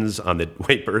depends on the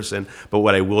white person. But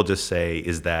what I will just say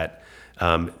is that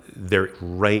there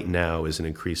right now is an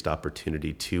increased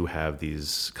opportunity to have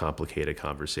these complicated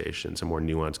conversations and more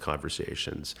nuanced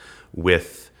conversations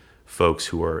with folks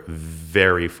who are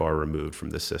very far removed from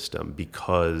the system,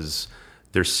 because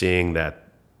they're seeing that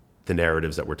the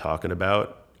narratives that we're talking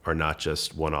about are not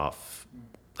just one-off,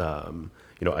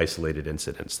 isolated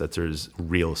incidents, that there's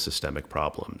real systemic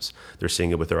problems. They're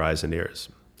seeing it with their eyes and ears.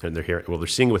 And they're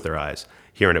seeing it with their eyes,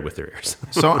 hearing it with their ears.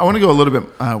 So I want to go a little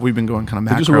bit, we've been going kind of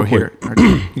macro here.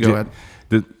 Go ahead.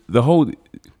 The whole,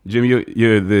 Jim,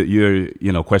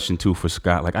 you're question 2 for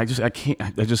Scott. Like, I just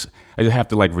have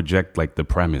to like reject like the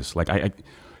premise. Like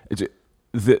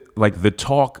the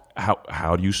talk,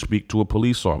 how do you speak to a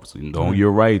police officer? Know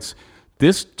your rights.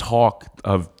 This talk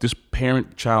of this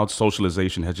parent-child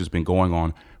socialization has just been going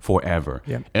on forever.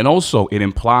 Yep. And also it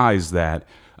implies that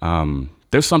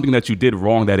there's something that you did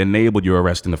wrong that enabled your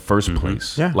arrest in the first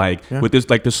place. Yeah. With this,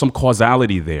 like there's some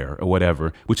causality there or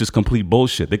whatever, which is complete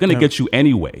bullshit. They're going to get you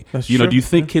anyway. That's true. Do you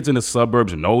think kids in the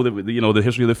suburbs know the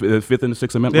history of the Fifth and the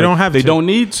Sixth Amendment? They don't have to. They don't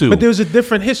need to. But there's a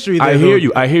different history there. I hear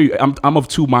you. I'm of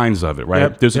two minds of it,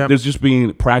 right? Yep. There's just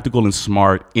being practical and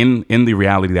smart in the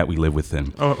reality that we live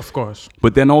within. Oh, of course.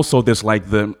 But then also there's like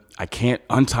I can't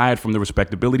untie it from the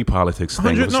respectability politics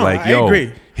thing. It's like, I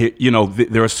agree.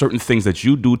 There are certain things that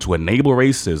you do to enable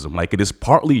racism. Like, it is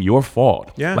partly your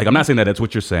fault. Yeah. Like, I'm not saying that that's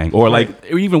what you're saying, or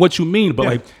or even what you mean, but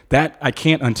like that, I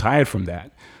can't untie it from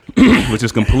that, which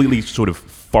is completely sort of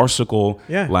farcical,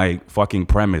 like fucking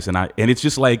premise. And it's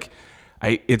just like,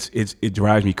 it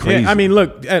drives me crazy. Yeah, I mean,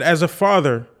 look, as a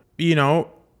father,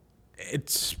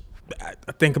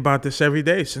 I think about this every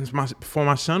day before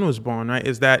my son was born, right?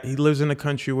 Is that he lives in a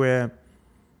country where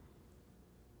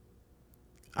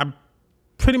I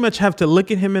pretty much have to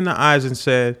look at him in the eyes and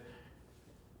say,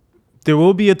 there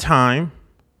will be a time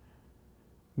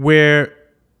where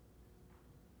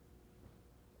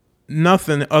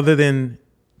nothing other than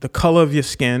the color of your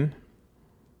skin,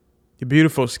 your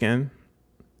beautiful skin,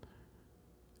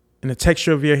 and the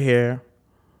texture of your hair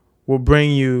will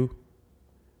bring you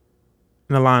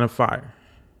in the line of fire,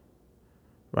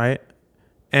 right?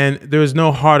 And there is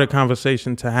no harder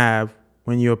conversation to have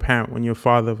when you're a parent, when you're a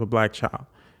father of a black child.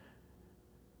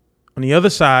 On the other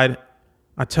side,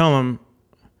 I tell them,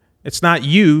 it's not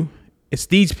you, it's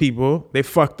these people. They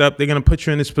fucked up. They're going to put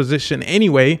you in this position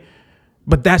anyway,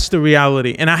 but that's the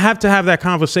reality. And I have to have that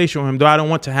conversation with him, though I don't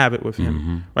want to have it with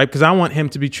him, right? Because I want him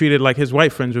to be treated like his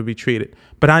white friends would be treated.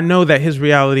 But I know that his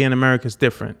reality in America is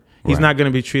different. He's not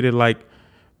going to be treated like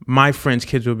my friends'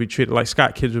 kids will be treated, like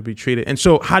Scott kids will be treated. And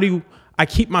so how do I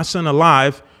keep my son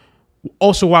alive,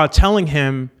 also while telling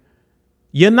him,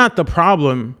 you're not the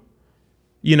problem.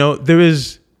 There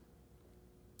is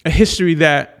a history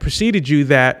that preceded you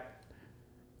that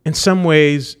in some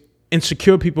ways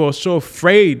insecure people are so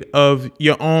afraid of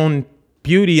your own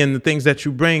beauty and the things that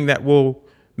you bring that will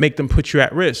make them put you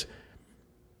at risk.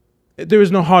 There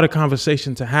is no harder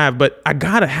conversation to have, but I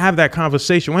got to have that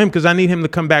conversation with him because I need him to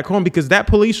come back home, because that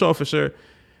police officer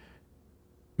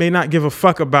may not give a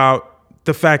fuck about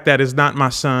the fact that it's not my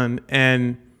son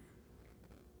and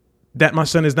that my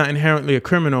son is not inherently a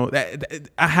criminal.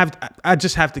 I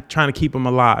just have to try to keep him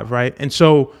alive, right? And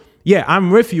so, yeah, I'm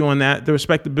with you on that. The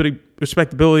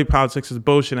respectability politics is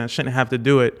bullshit, and I shouldn't have to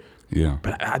do it. Yeah,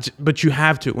 but you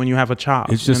have to when you have a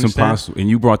child. It's just impossible. And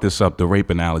you brought this up, the rape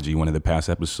analogy, one of the past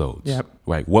episodes. Yep.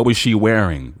 Right. What was she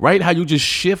wearing? Right. How you just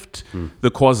shift the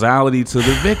causality to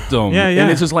the victim. Yeah. And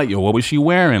it's just like, what was she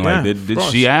wearing? Like, did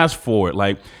she ask for it?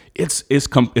 Like, it's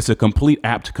a complete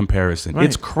apt comparison. Right.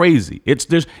 It's crazy. You're damned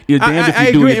if you do, you're damned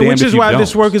if you don't. Which is why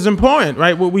this work is important,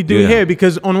 right? What we do here,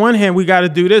 because on one hand we got to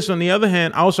do this. On the other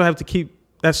hand, I also have to keep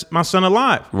my son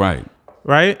alive. Right.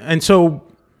 Right. And so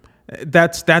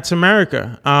that's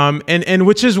America. And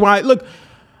which is why, look,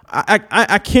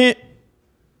 I can't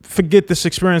forget this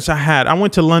experience I had. I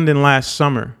went to London last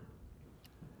summer,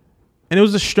 and it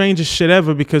was the strangest shit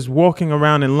ever, because walking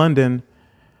around in London,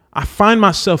 I find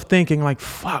myself thinking like,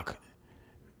 fuck,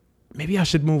 maybe I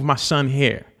should move my son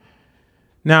here.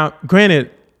 Now,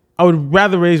 granted, I would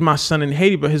rather raise my son in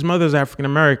Haiti, but his mother's African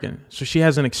American, so she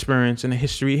has an experience and a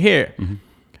history here. Mm-hmm.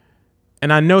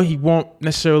 And I know he won't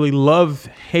necessarily love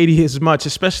Haiti as much,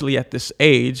 especially at this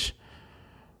age.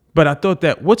 But I thought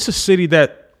that what's a city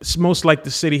that's most like the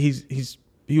city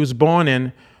he was born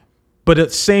in, but the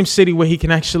same city where he can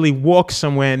actually walk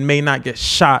somewhere and may not get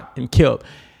shot and killed.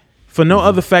 For no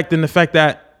other fact than the fact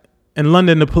that in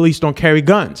London, the police don't carry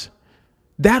guns.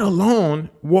 that alone,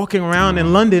 walking around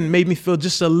in London, made me feel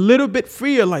just a little bit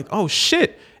freer. Like, oh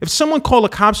shit, if someone called the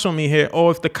cops on me here,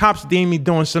 or if the cops deem me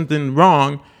doing something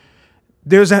wrong,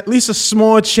 there's at least a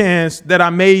small chance that I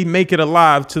may make it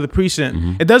alive to the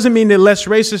precinct. It doesn't mean they're less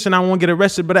racist and I won't get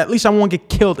arrested, but at least I won't get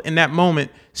killed in that moment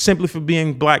simply for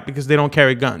being black because they don't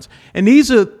carry guns. And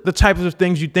these are the types of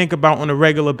things you think about on a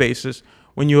regular basis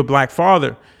when you're a black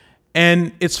father.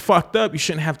 And it's fucked up. You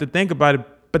shouldn't have to think about it,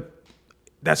 but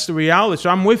that's the reality. So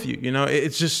I'm with you. You know,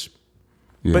 it's just,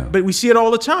 but we see it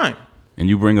all the time. And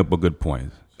you bring up a good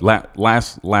point.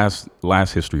 Last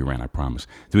history rant, I promise.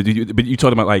 But you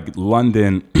talked about like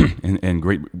London and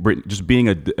Great Britain just being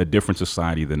a different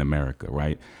society than America,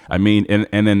 right? I mean,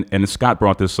 and Scott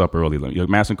brought this up earlier. You know,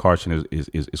 mass incarceration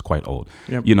is quite old.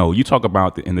 Yep. You know, you talk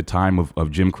about in the time of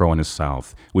Jim Crow in the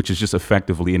South, which is just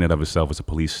effectively in and of itself as a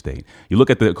police state. You look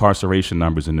at the incarceration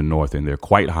numbers in the North, and they're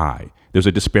quite high. There's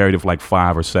a disparity of like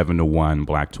 5 or 7 to 1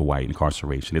 black to white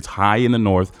incarceration. It's high in the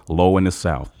North, low in the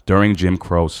South, during Jim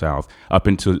Crow South, up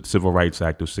into Civil Rights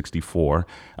Act of 64,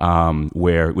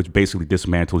 which basically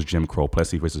dismantles Jim Crow,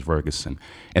 Plessy versus Ferguson.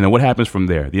 And then what happens from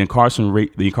there? The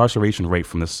incarceration rate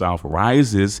from the South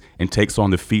rises and takes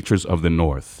on the features of the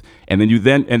North. And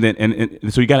then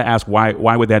so you got to ask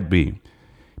why would that be?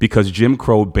 Because Jim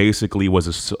Crow basically was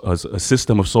a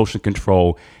system of social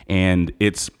control, and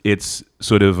its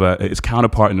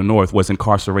counterpart in the North was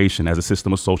incarceration as a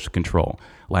system of social control.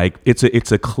 Like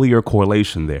it's a clear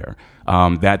correlation there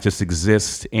that just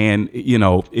exists, and you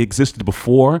know it existed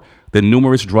before the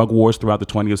numerous drug wars throughout the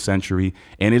 20th century,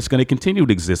 and it's going to continue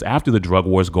to exist after the drug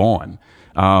war is gone.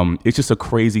 It's just a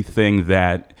crazy thing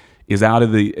that is out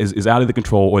of the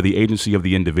control or the agency of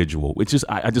the individual. It's just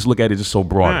I just look at it just so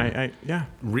broad.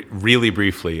 Really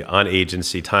briefly on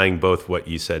agency, tying both what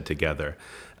you said together.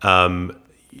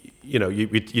 You know,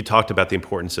 you talked about the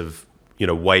importance of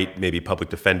white maybe public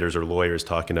defenders or lawyers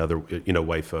talking to other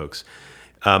white folks.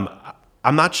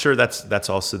 I'm not sure that's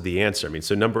also the answer. I mean,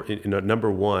 so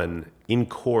number one, in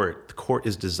court, the court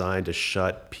is designed to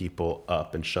shut people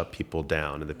up and shut people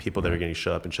down, and the people that are getting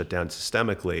shut up and shut down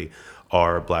systemically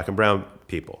are black and brown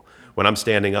people. When I'm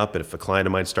standing up, and if a client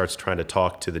of mine starts trying to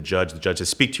talk to the judge says,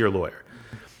 "Speak to your lawyer."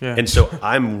 Yeah. And so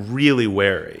I'm really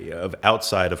wary of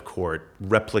outside of court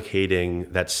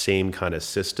replicating that same kind of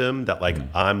system that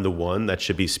I'm the one that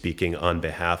should be speaking on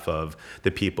behalf of the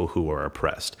people who are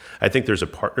oppressed. I think there's a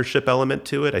partnership element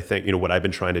to it. I think, what I've been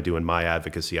trying to do in my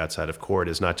advocacy outside of court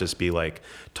is not just be like,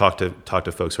 talk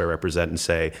to folks who I represent and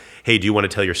say, hey, do you want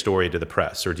to tell your story to the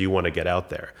press or do you want to get out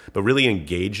there? But really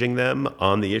engaging them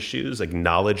on the issues,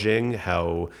 acknowledging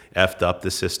how effed up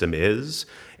the system is,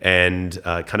 and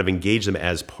kind of engage them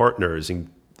as partners and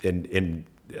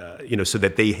so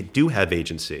that they do have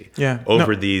agency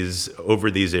over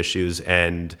these issues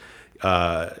and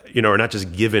are not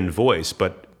just given voice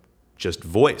but just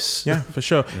voice. Yeah, for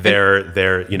sure.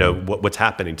 What's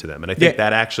happening to them, and I think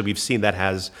that actually we've seen that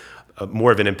has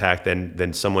more of an impact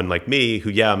than someone like me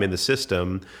who I'm in the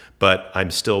system, but I'm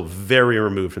still very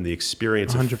removed from the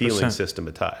experience of 100%. Feeling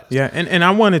systematized. Yeah, and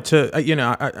I wanted to,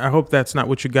 I hope that's not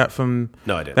what you got from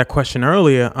that question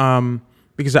earlier,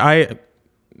 because I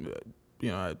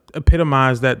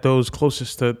epitomize that those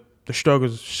closest to the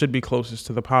struggles should be closest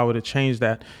to the power to change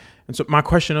that. And so my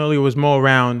question earlier was more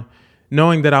around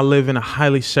knowing that I live in a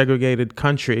highly segregated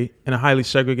country, in a highly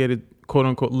segregated, quote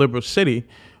unquote, liberal city,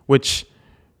 which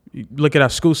look at our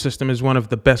school system is one of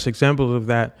the best examples of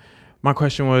that. My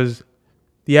question was,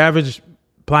 the average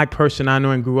black person I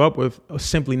know and grew up with was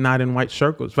simply not in white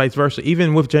circles, vice versa,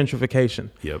 even with gentrification.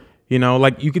 Yep. You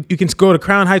can go to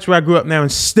Crown Heights where I grew up now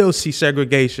and still see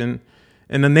segregation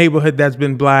in a neighborhood that's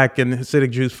been black and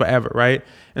Hasidic Jews forever, right?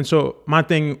 And so my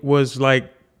thing was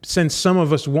since some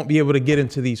of us won't be able to get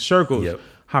into these circles,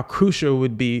 how crucial it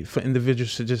would be for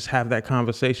individuals to just have that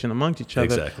conversation amongst each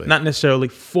other, not necessarily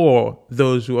for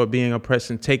those who are being oppressed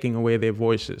and taking away their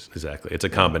voices. Exactly. It's a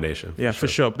combination. Yeah, for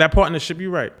sure. That partnership,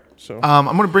 you're right. So I'm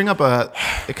going to bring up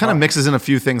it kind of mixes in a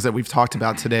few things that we've talked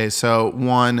about today. So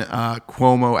one,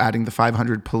 Cuomo adding the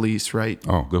 500 police, right?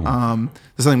 Oh, good one.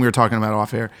 This is something we were talking about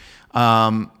off air.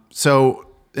 And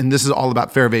this is all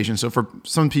about fair evasion. So for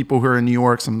some people who are in New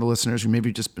York, some of the listeners who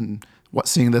maybe just been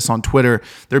seeing this on Twitter,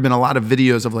 there have been a lot of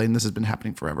videos of late, and this has been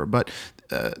happening forever. But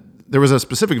there was a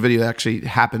specific video that actually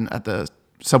happened at the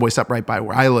subway stop right by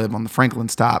where I live on the Franklin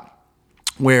stop,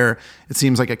 where it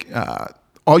seems like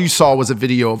all you saw was a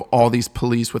video of all these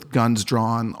police with guns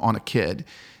drawn on a kid.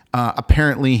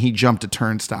 Apparently, he jumped a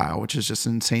turnstile, which is just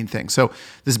an insane thing. So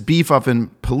this beef up in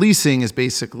policing is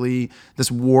basically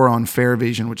this war on fair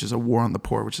evasion, which is a war on the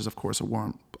poor, which is, of course, a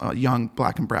war on young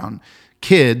black and brown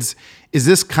kids. Is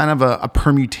this kind of a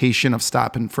permutation of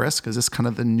stop and frisk? Is this kind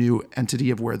of the new entity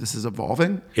of where this is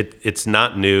evolving? It's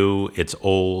not new. It's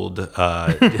old.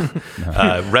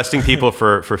 Arresting people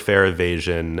for fare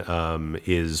evasion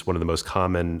is one of the most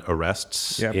common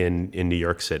arrests in New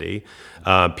York City.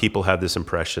 People have this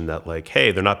impression that like,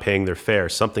 hey, they're not paying their fare.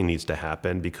 Something needs to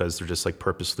happen because they're just like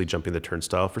purposely jumping the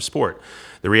turnstile for sport.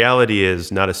 The reality is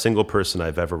not a single person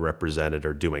I've ever represented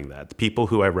are doing that. The people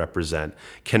who I represent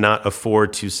cannot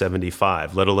afford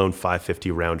 $275, let alone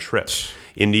 $550 round trips.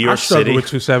 In New York City, with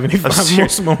 $275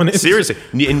 most mornings. Seriously,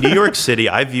 in New York City,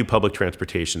 I view public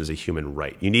transportation as a human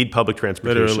right. You need public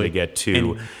transportation Literally.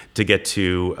 to get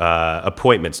to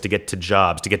appointments, to get to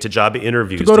jobs, to get to job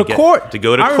interviews, to go to court.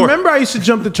 I remember I used to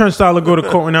jump the turnstile to go to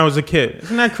court when I was a kid.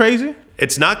 Isn't that crazy?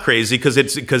 It's not crazy because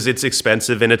it's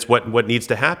expensive and it's what needs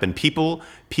to happen. People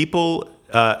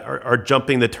are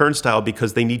jumping the turnstile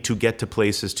because they need to get to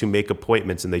places to make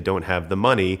appointments and they don't have the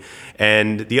money.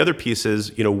 And the other piece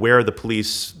is, where are the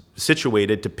police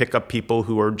situated to pick up people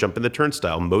who are jumping the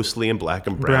turnstile, mostly in black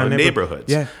and brown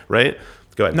neighborhoods. Yeah. Right?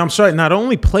 Go ahead. No, I'm sorry. Not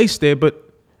only placed there,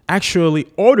 but actually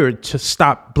ordered to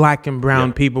stop black and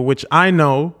brown people, which I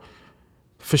know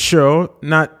for sure,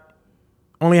 not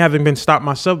only having been stopped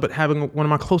myself, but having one of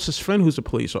my closest friends who's a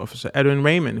police officer, Edwin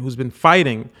Raymond, who's been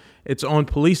fighting its own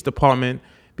police department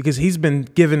because he's been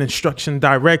given instruction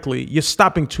directly. You're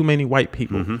stopping too many white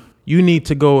people. Mm-hmm. You need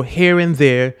to go here and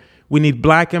there. We need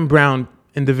black and brown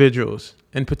individuals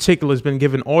in particular has been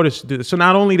given orders to do this. So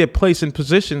not only they're placed in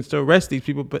positions to arrest these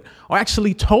people, but are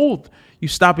actually told you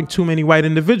stopping too many white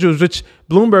individuals, which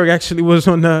Bloomberg actually was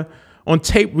on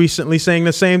tape recently saying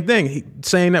the same thing,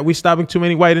 saying that we're stopping too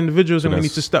many white individuals and we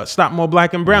need to stop more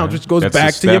black and browns, which goes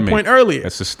back to your point earlier.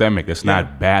 That's systemic. It's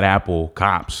not bad apple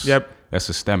cops. Yep. That's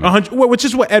systemic. Which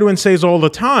is what Edwin says all the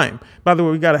time. By the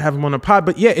way, we got to have him on the pod.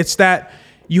 But yeah, it's that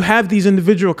you have these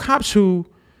individual cops who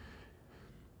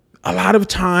a lot of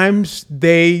times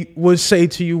they would say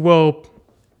to you, well,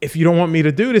 if you don't want me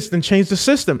to do this, then change the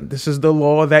system. This is the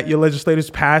law that your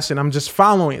legislators passed and I'm just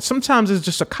following it. Sometimes it's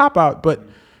just a cop-out, but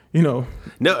No,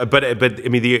 but I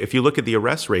mean, if you look at the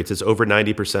arrest rates, it's over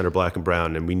 90% are black and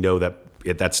brown, and we know that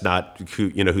that's not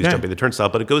who's jumping the turnstile.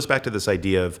 But it goes back to this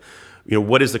idea of,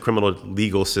 what is the criminal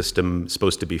legal system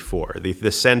supposed to be for?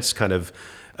 The sense kind of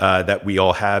that we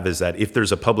all have is that if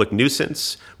there's a public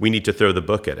nuisance, we need to throw the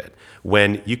book at it.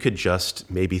 When you could just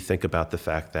maybe think about the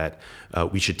fact that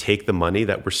we should take the money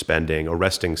that we're spending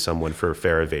arresting someone for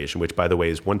fare evasion, which, by the way,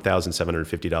 is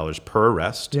 $1,750 per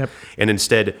arrest, and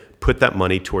instead put that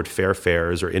money toward fair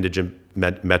fares or indigent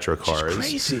Metro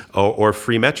cards or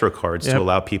free Metro cards to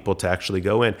allow people to actually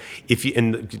go in.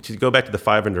 And to go back to the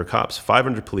 500 cops,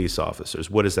 500 police officers,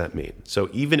 what does that mean? So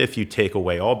even if you take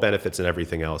away all benefits and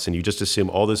everything else, and you just assume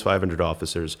all those 500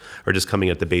 officers are just coming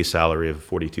at the base salary of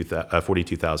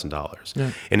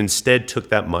 $42,000, and instead took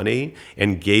that money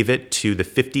and gave it to the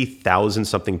 50,000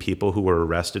 something people who were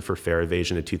arrested for fare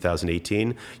evasion in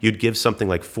 2018, you'd give something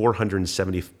like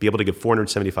be able to give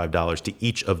 $475 to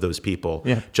each of those people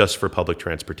just for public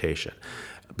transportation.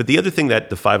 But the other thing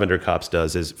that the 500 cops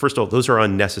does is, first of all, those are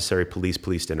unnecessary police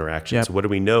interactions. So what do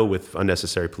we know with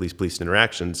unnecessary police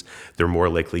interactions? They're more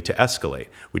likely to escalate,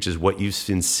 which is what you've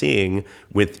been seeing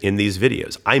in these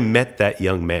videos. I met that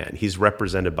young man. He's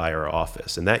represented by our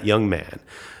office, and that young man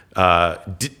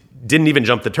didn't even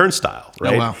jump the turnstile,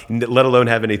 right? Oh, wow. Let alone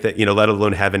have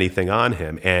anything on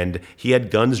him. And he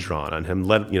had guns drawn on him,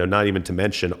 not even to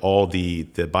mention all the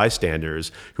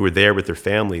bystanders who were there with their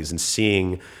families and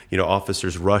seeing,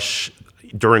 officers rush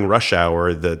during rush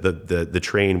hour, the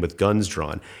train with guns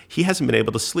drawn. He hasn't been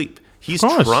able to sleep. He's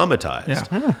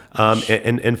traumatized.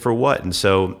 And for what? And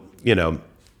so,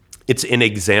 it's an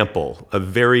example, a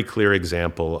very clear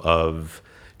example of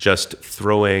just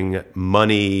throwing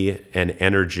money and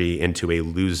energy into a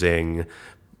losing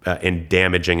and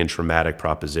damaging and traumatic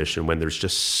proposition when there's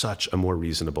just such a more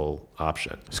reasonable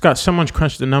option. Scott, someone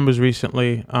crunched the numbers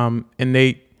recently, and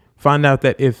they found out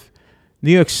that if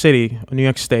New York City or New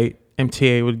York State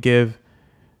MTA would give,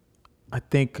 I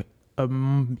think, a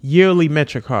yearly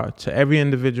Metro card to every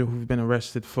individual who's been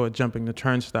arrested for jumping the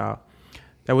turnstile,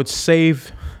 that would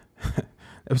save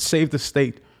the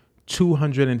state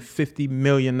 $250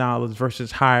 million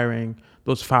versus hiring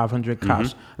those 500 cops.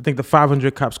 Mm-hmm. I think the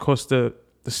 500 cops cost the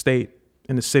state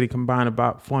and the city combined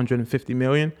about $450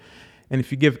 million. And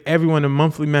if you give everyone a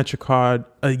monthly Metro card,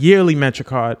 a yearly Metro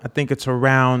card, I think it's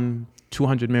around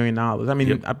 $200 million. I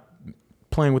mean, I'm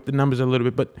playing with the numbers a little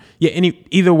bit, but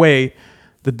either way,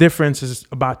 the difference is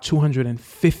about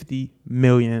 $250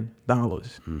 million.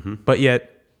 Mm-hmm. But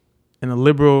yet, in a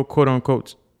liberal, quote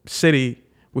unquote, city,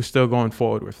 we're still going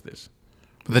forward with this.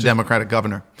 The Democratic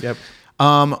governor. Yep.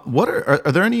 What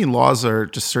are there any laws or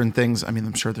just certain things? I mean,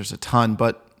 I'm sure there's a ton,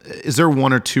 but is there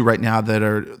one or two right now that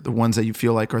are the ones that you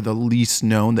feel like are the least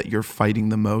known, that you're fighting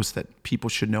the most, that people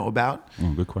should know about?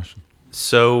 Good question.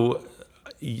 So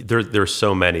there's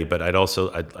so many, but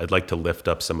I'd like to lift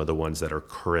up some of the ones that are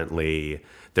currently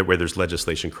where there's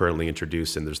legislation currently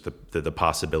introduced and there's the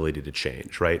possibility to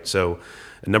change, right? So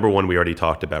number one, we already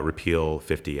talked about repeal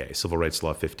 50A, Civil Rights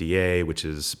Law 50A, which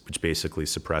basically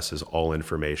suppresses all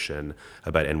information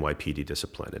about NYPD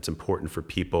discipline. It's important for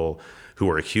people who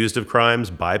are accused of crimes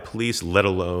by police, let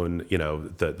alone,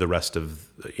 the rest of,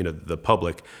 the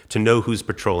public, to know who's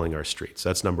patrolling our streets.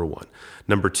 That's number one.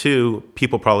 Number two,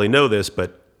 people probably know this,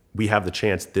 but we have the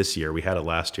chance this year, we had it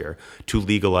last year, to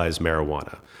legalize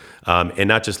marijuana. And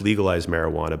not just legalize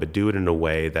marijuana, but do it in a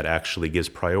way that actually gives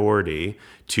priority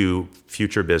to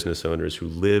future business owners who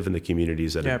live in the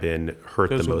communities that have been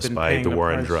hurt the most by the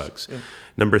war on drugs. Yeah.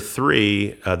 Number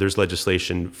three, there's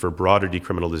legislation for broader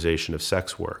decriminalization of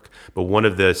sex work. But one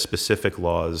of the specific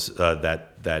laws that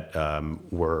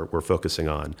we're focusing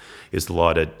on is the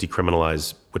law to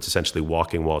decriminalize what's essentially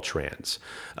walking while trans.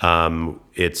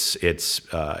 This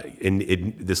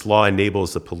law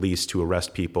enables the police to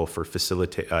arrest people for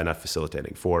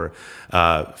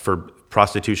for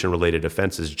prostitution-related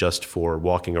offenses just for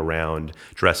walking around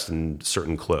dressed in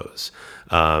certain clothes,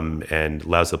 and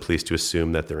allows the police to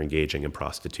assume that they're engaging in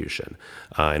prostitution.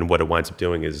 And what it winds up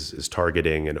doing is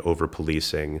targeting and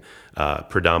over-policing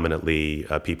predominantly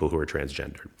people who are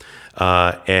transgendered.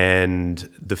 And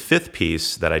the fifth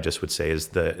piece that I just would say is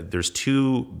there's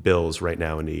two bills right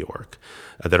now in New York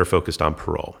that are focused on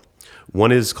parole.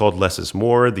 One is called Less is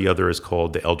More. The other is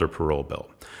called the Elder Parole Bill.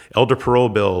 Elder Parole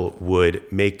Bill would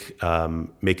make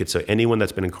it so anyone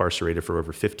that's been incarcerated for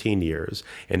over 15 years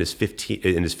and is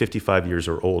 55 years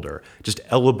or older just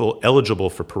eligible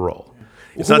for parole.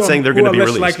 It's not saying they're going to be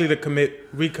released. Less likely to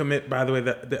recommit. By the way,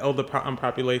 the elder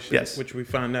population, yes, which we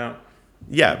found out.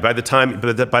 Yeah, by the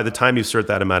time you serve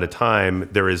that amount of time,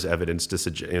 there is evidence to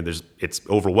suggest, it's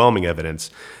overwhelming evidence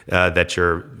that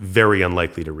you're very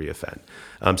unlikely to reoffend.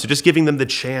 So just giving them the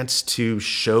chance to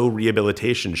show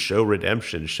rehabilitation, show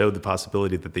redemption, show the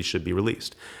possibility that they should be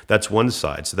released. That's one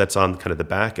side. So that's on kind of the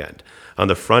back end. On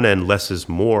the front end, less is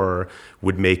more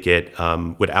would make it,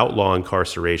 would outlaw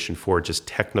incarceration for just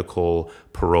technical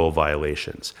parole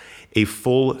violations. A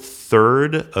full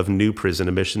third of new prison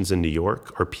admissions in New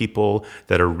York are people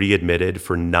that are readmitted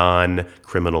for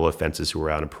non-criminal offenses who are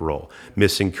out on parole.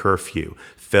 Missing curfew,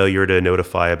 failure to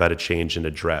notify about a change in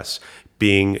address,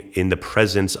 being in the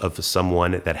presence of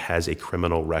someone that has a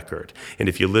criminal record. And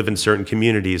if you live in certain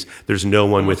communities, there's no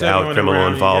one without criminal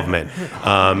involvement.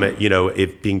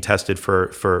 If being tested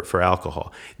for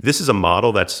alcohol. This is a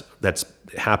model that's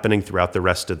happening throughout the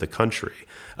rest of the country.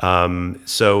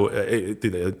 So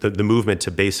the movement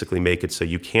to basically make it so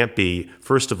you can't be,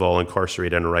 first of all,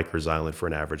 incarcerated on Rikers Island for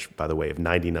an average, by the way, of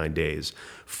 99 days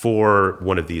for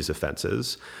one of these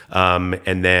offenses,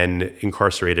 and then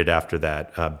incarcerated after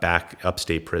that back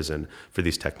upstate prison for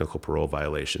these technical parole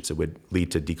violations. It would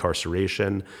lead to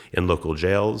decarceration in local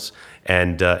jails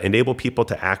and enable people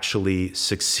to actually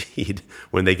succeed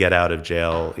when they get out of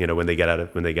jail, when they get out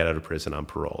of prison on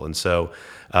parole. And so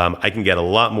I can get a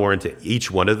lot more into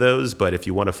each one of those, but if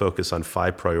you want to focus on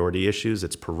 5 priority issues,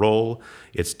 it's parole,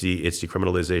 it's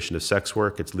decriminalization of sex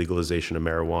work, it's legalization of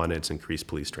marijuana, it's increased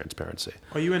police transparency.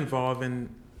 Are you involved in,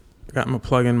 I got my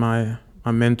plug in my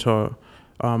mentor,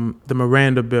 the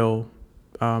Miranda bill?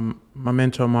 My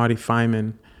mentor, Marty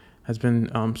Feynman, has been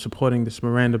supporting this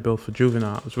Miranda bill for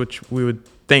juveniles, which we would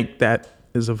think that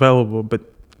is available, but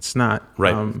it's not.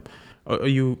 Right. Are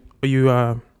you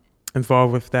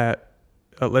involved with that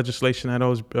legislation at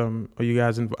all? Are you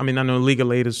guys involved? I mean, I know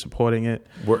Legal Aid is supporting it.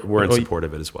 We're in support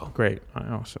of it as well. Great.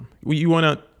 Awesome. You want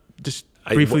to just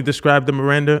briefly describe the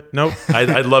Miranda? No?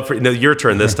 I'd love for your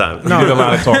turn this time. No, you did a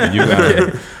lot of talking. You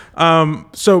got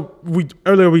it. So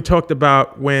earlier we talked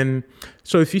about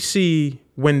if you see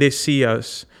When They See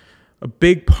Us, a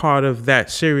big part of that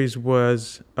series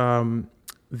was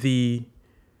the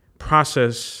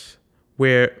process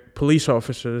where police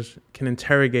officers can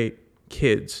interrogate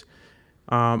kids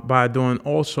by doing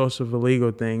all sorts of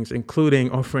illegal things, including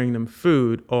offering them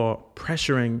food or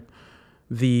pressuring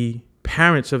the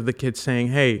parents of the kids, saying,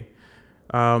 hey,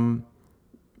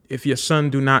 if your son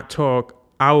do not talk,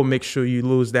 I will make sure you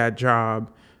lose that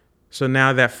job. So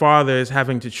now that father is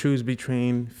having to choose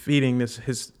between feeding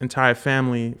his entire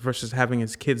family versus having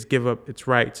his kids give up its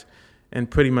rights and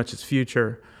pretty much its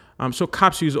future. So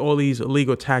cops use all these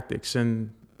illegal tactics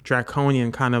and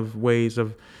draconian kind of ways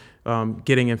of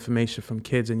getting information from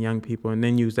kids and young people and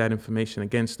then use that information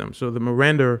against them. So the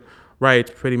Miranda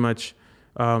rights pretty much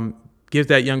gives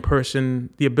that young person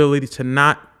the ability to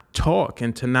not talk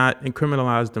and to not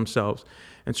criminalize themselves.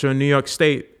 And so in New York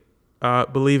State,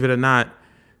 believe it or not,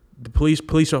 the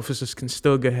police officers can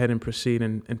still go ahead and proceed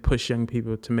and push young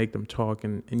people to make them talk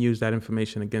and use that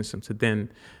information against them to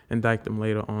then indict them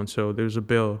later on. So there's a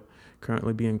bill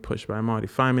currently being pushed by Marty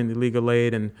Feynman, the legal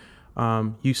aid, and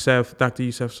Dr.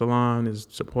 Youssef Salon is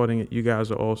supporting it. You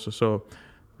guys are also. So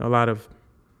a lot of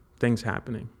things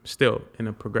happening still in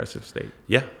a progressive state.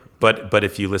 Yeah, but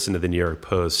if you listen to the New York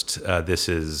Post, this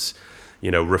is,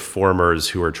 reformers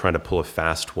who are trying to pull a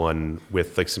fast one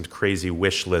with like some crazy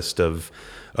wish list of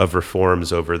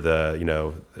reforms over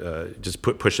the, just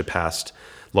push it past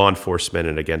law enforcement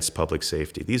and against public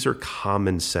safety. These are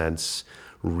common sense,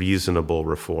 reasonable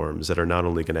reforms that are not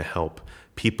only going to help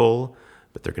people,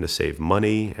 but they're going to save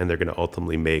money and they're going to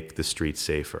ultimately make the streets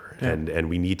safer. Yeah. And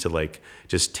we need to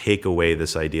just take away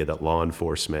this idea that law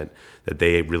enforcement, that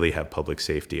they really have public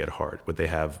safety at heart. What they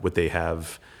have,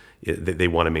 they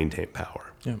want to maintain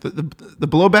power. Yeah. The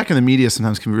blowback in the media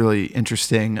sometimes can be really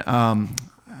interesting. I'm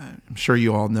sure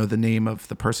you all know the name of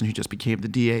the person who just became the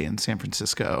DA in San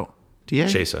Francisco. DA?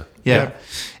 Chesa. Yeah.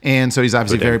 And so he's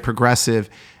obviously very progressive.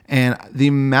 And the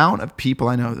amount of people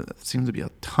I know, that seems to be a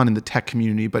ton in the tech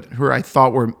community, but who I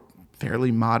thought were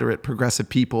fairly moderate, progressive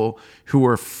people who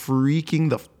were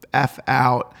freaking the F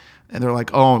out. And they're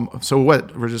like, oh, so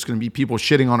what? We're just going to be people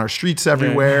shitting on our streets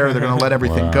everywhere. Yeah. They're going to let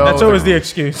everything go. That's always the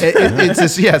excuse. It's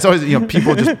just, it's always,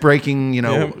 people just breaking,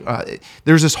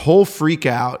 there's this whole freak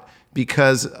out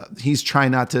because he's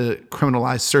trying not to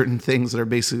criminalize certain things that are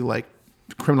basically like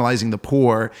criminalizing the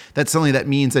poor. That's something that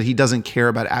means that he doesn't care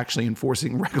about actually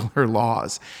enforcing regular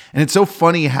laws. And it's so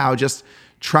funny how just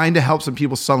trying to help some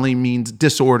people suddenly means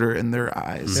disorder in their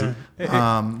eyes.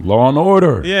 Yeah. Law and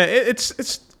order. Yeah, it's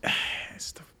the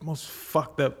most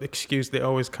fucked up excuse they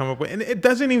always come up with, and it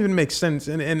doesn't even make sense.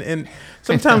 And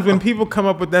sometimes when people come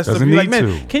up with that stuff, you're like,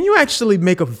 man, can you actually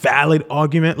make a valid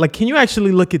argument? Like, can you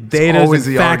actually look at data and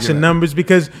facts and numbers?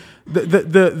 Because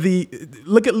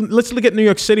let's look at New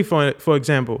York City for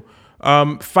example,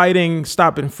 fighting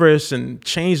stop and frisk and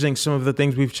changing some of the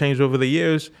things we've changed over the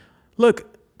years. Look,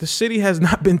 the city has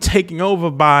not been taken over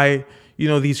by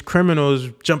these criminals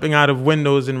jumping out of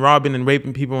windows and robbing and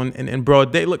raping people in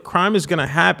broad day. Look, crime is going to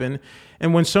happen.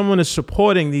 And when someone is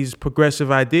supporting these progressive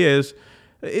ideas,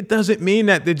 it doesn't mean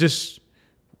that they just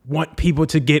want people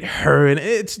to get hurt. And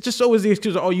it's just always the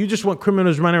excuse, you just want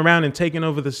criminals running around and taking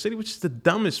over the city, which is the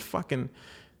dumbest fucking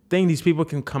thing these people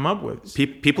can come up with.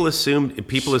 People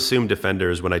assume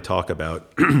defenders, when I talk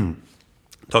about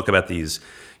these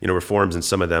reforms, and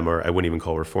some of them are, I wouldn't even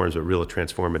call reforms, but real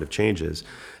transformative changes.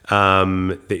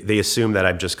 They assume that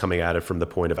I'm just coming at it from the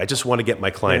point of, I just want to get my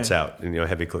clients out, and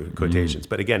heavy quotations.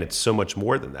 But again, it's so much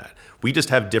more than that. We just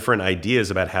have different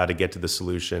ideas about how to get to the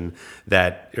solution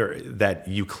that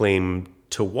you claim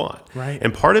to want. Right.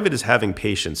 And part of it is having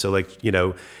patience. So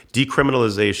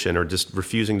decriminalization or just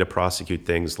refusing to prosecute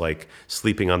things like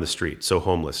sleeping on the street, so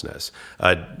homelessness,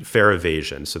 fare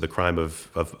evasion, so the crime of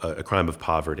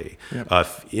poverty,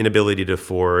 inability to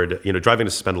afford, driving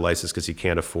to suspend a license because you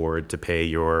can't afford to pay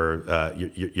your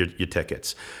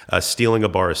tickets, stealing a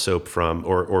bar of soap from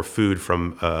or food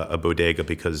from a bodega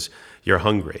because you're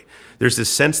hungry. There's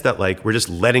this sense that we're just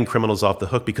letting criminals off the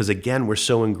hook because, again, we're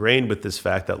so ingrained with this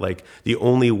fact that the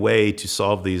only way to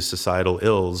solve these societal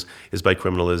ills is by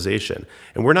criminalization.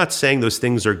 And we're not saying those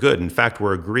things are good. In fact,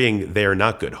 we're agreeing they are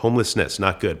not good. Homelessness,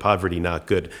 not good. Poverty, not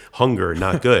good. Hunger,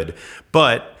 not good.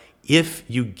 But if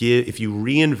you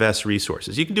reinvest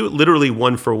resources, you can do it literally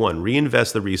one for one,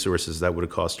 reinvest the resources that would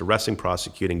have cost arresting,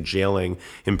 prosecuting, jailing,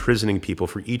 imprisoning people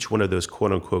for each one of those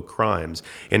quote unquote crimes.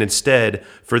 And instead,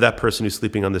 for that person who's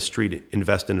sleeping on the street,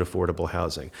 invest in affordable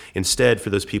housing. Instead, for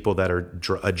those people that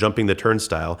are jumping the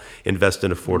turnstile, invest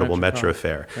in affordable metro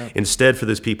fare. Yep. Instead, for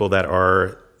those people that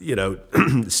are,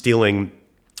 stealing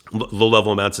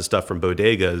low-level amounts of stuff from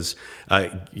bodegas,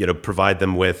 provide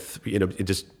them with,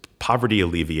 just poverty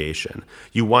alleviation.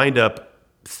 You wind up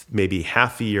maybe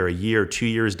half a year, 2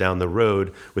 years down the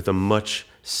road with a much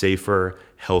safer,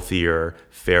 healthier,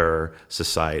 fairer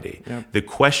society. Yep. The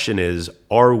question is,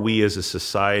 are we as a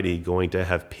society going to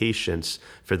have patience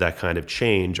for that kind of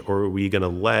change, or are we going to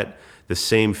let the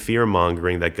same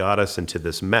fear-mongering that got us into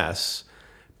this mess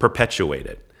perpetuate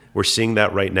it? We're seeing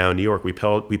that right now in New York. We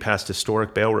passed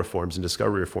historic bail reforms and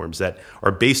discovery reforms that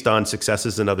are based on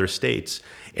successes in other states.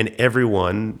 And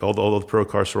everyone, all the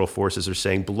pro-carceral forces are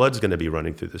saying blood's going to be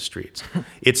running through the streets.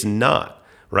 It's not,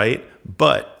 right?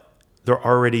 But they're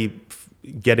already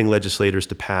getting legislators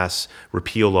to pass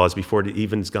repeal laws before it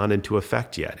even's gone into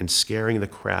effect yet, and scaring the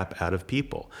crap out of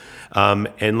people. And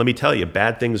let me tell you,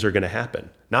 bad things are going to happen.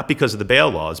 Not because of the bail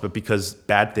laws, but because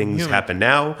bad things happen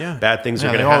now. Yeah. Bad things are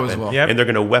going to happen, and they're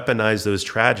going to weaponize those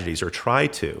tragedies, or try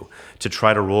to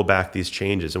roll back these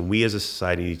changes. And we as a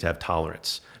society need to have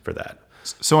tolerance for that.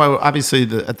 So obviously,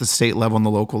 at the state level and the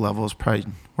local level is probably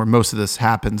where most of this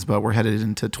happens. But we're headed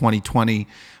into 2020.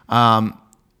 Are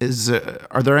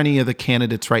there any of the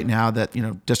candidates right now that,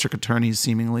 district attorneys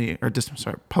seemingly,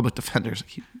 public defenders, I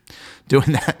keep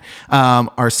doing that,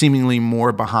 are seemingly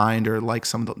more behind or like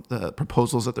some of the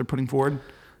proposals that they're putting forward?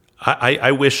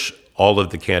 I wish all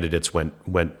of the candidates went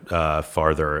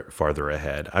farther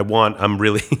ahead.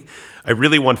 I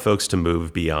really want folks to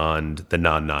move beyond the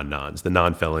non-nons, the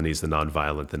non-felonies, the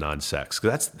non-violent, the non-sex.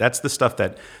 That's the stuff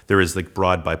that there is like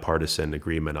broad bipartisan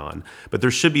agreement on. But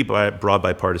there should be broad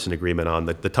bipartisan agreement on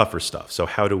the tougher stuff. So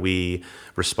how do we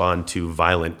respond to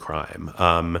violent crime?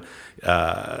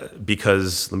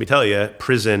 Because let me tell you,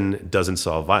 prison doesn't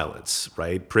solve violence,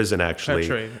 right? Prison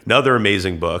actually, another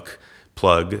amazing book.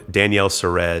 Plug Danielle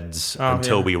Sered's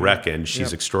Until We Reckon.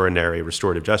 She's extraordinary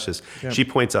restorative justice. She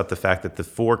points out the fact that the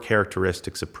 4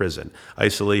 characteristics of prison,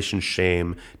 isolation,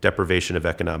 shame, deprivation of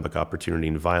economic opportunity,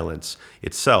 and violence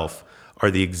itself,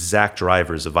 are the exact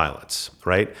drivers of violence,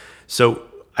 right? So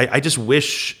I just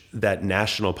wish that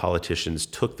national politicians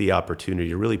took the opportunity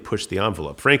to really push the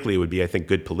envelope. Frankly, it would be, I think,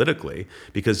 good politically,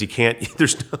 because you can't.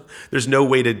 There's no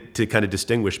way to kind of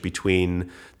distinguish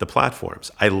between the platforms.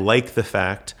 I like the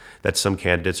fact that some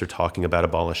candidates are talking about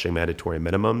abolishing mandatory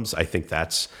minimums. I think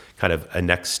that's kind of a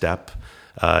next step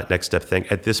thing.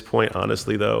 At this point,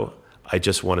 honestly, though, I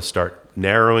just want to start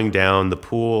narrowing down the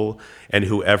pool, and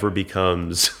whoever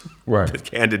becomes the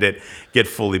candidate, get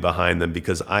fully behind them,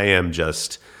 because I am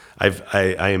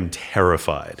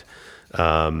terrified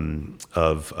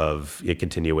of a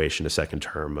continuation, a second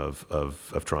term of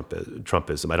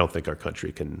Trumpism. I don't think our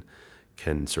country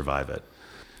can survive it.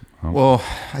 Well,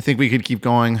 I think we could keep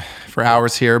going for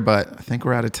hours here, but I think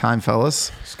we're out of time,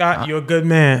 fellas. Scott, you're a good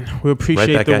man. We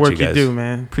appreciate the work you do,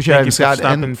 man. Appreciate it, Scott.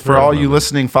 And for all you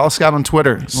listening, follow Scott on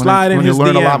Twitter. Slide in his when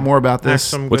you learn DM. a lot more about this.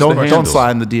 Don't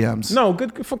slide in the DMs. No,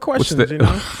 good for questions. Wait,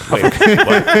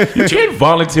 what? You can't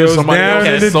volunteer somebody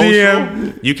else's social.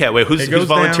 DM. You can't. Wait, who's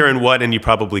volunteering what? And you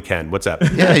probably can. What's up?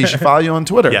 Yeah, you should follow you on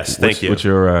Twitter. Yes, thank you. What's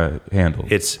your handle?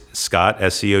 It's Scott,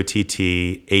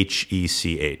 SCOTTHECH.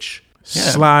 Yeah.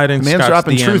 Slide in Man's Scott's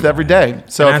dropping DM. truth every day.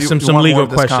 So And if ask you him some want legal more of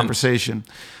this questions. conversation.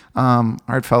 All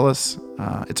right, fellas.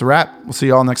 It's a wrap. We'll see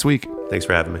you all next week. Thanks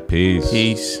for having me. Peace.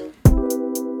 Peace.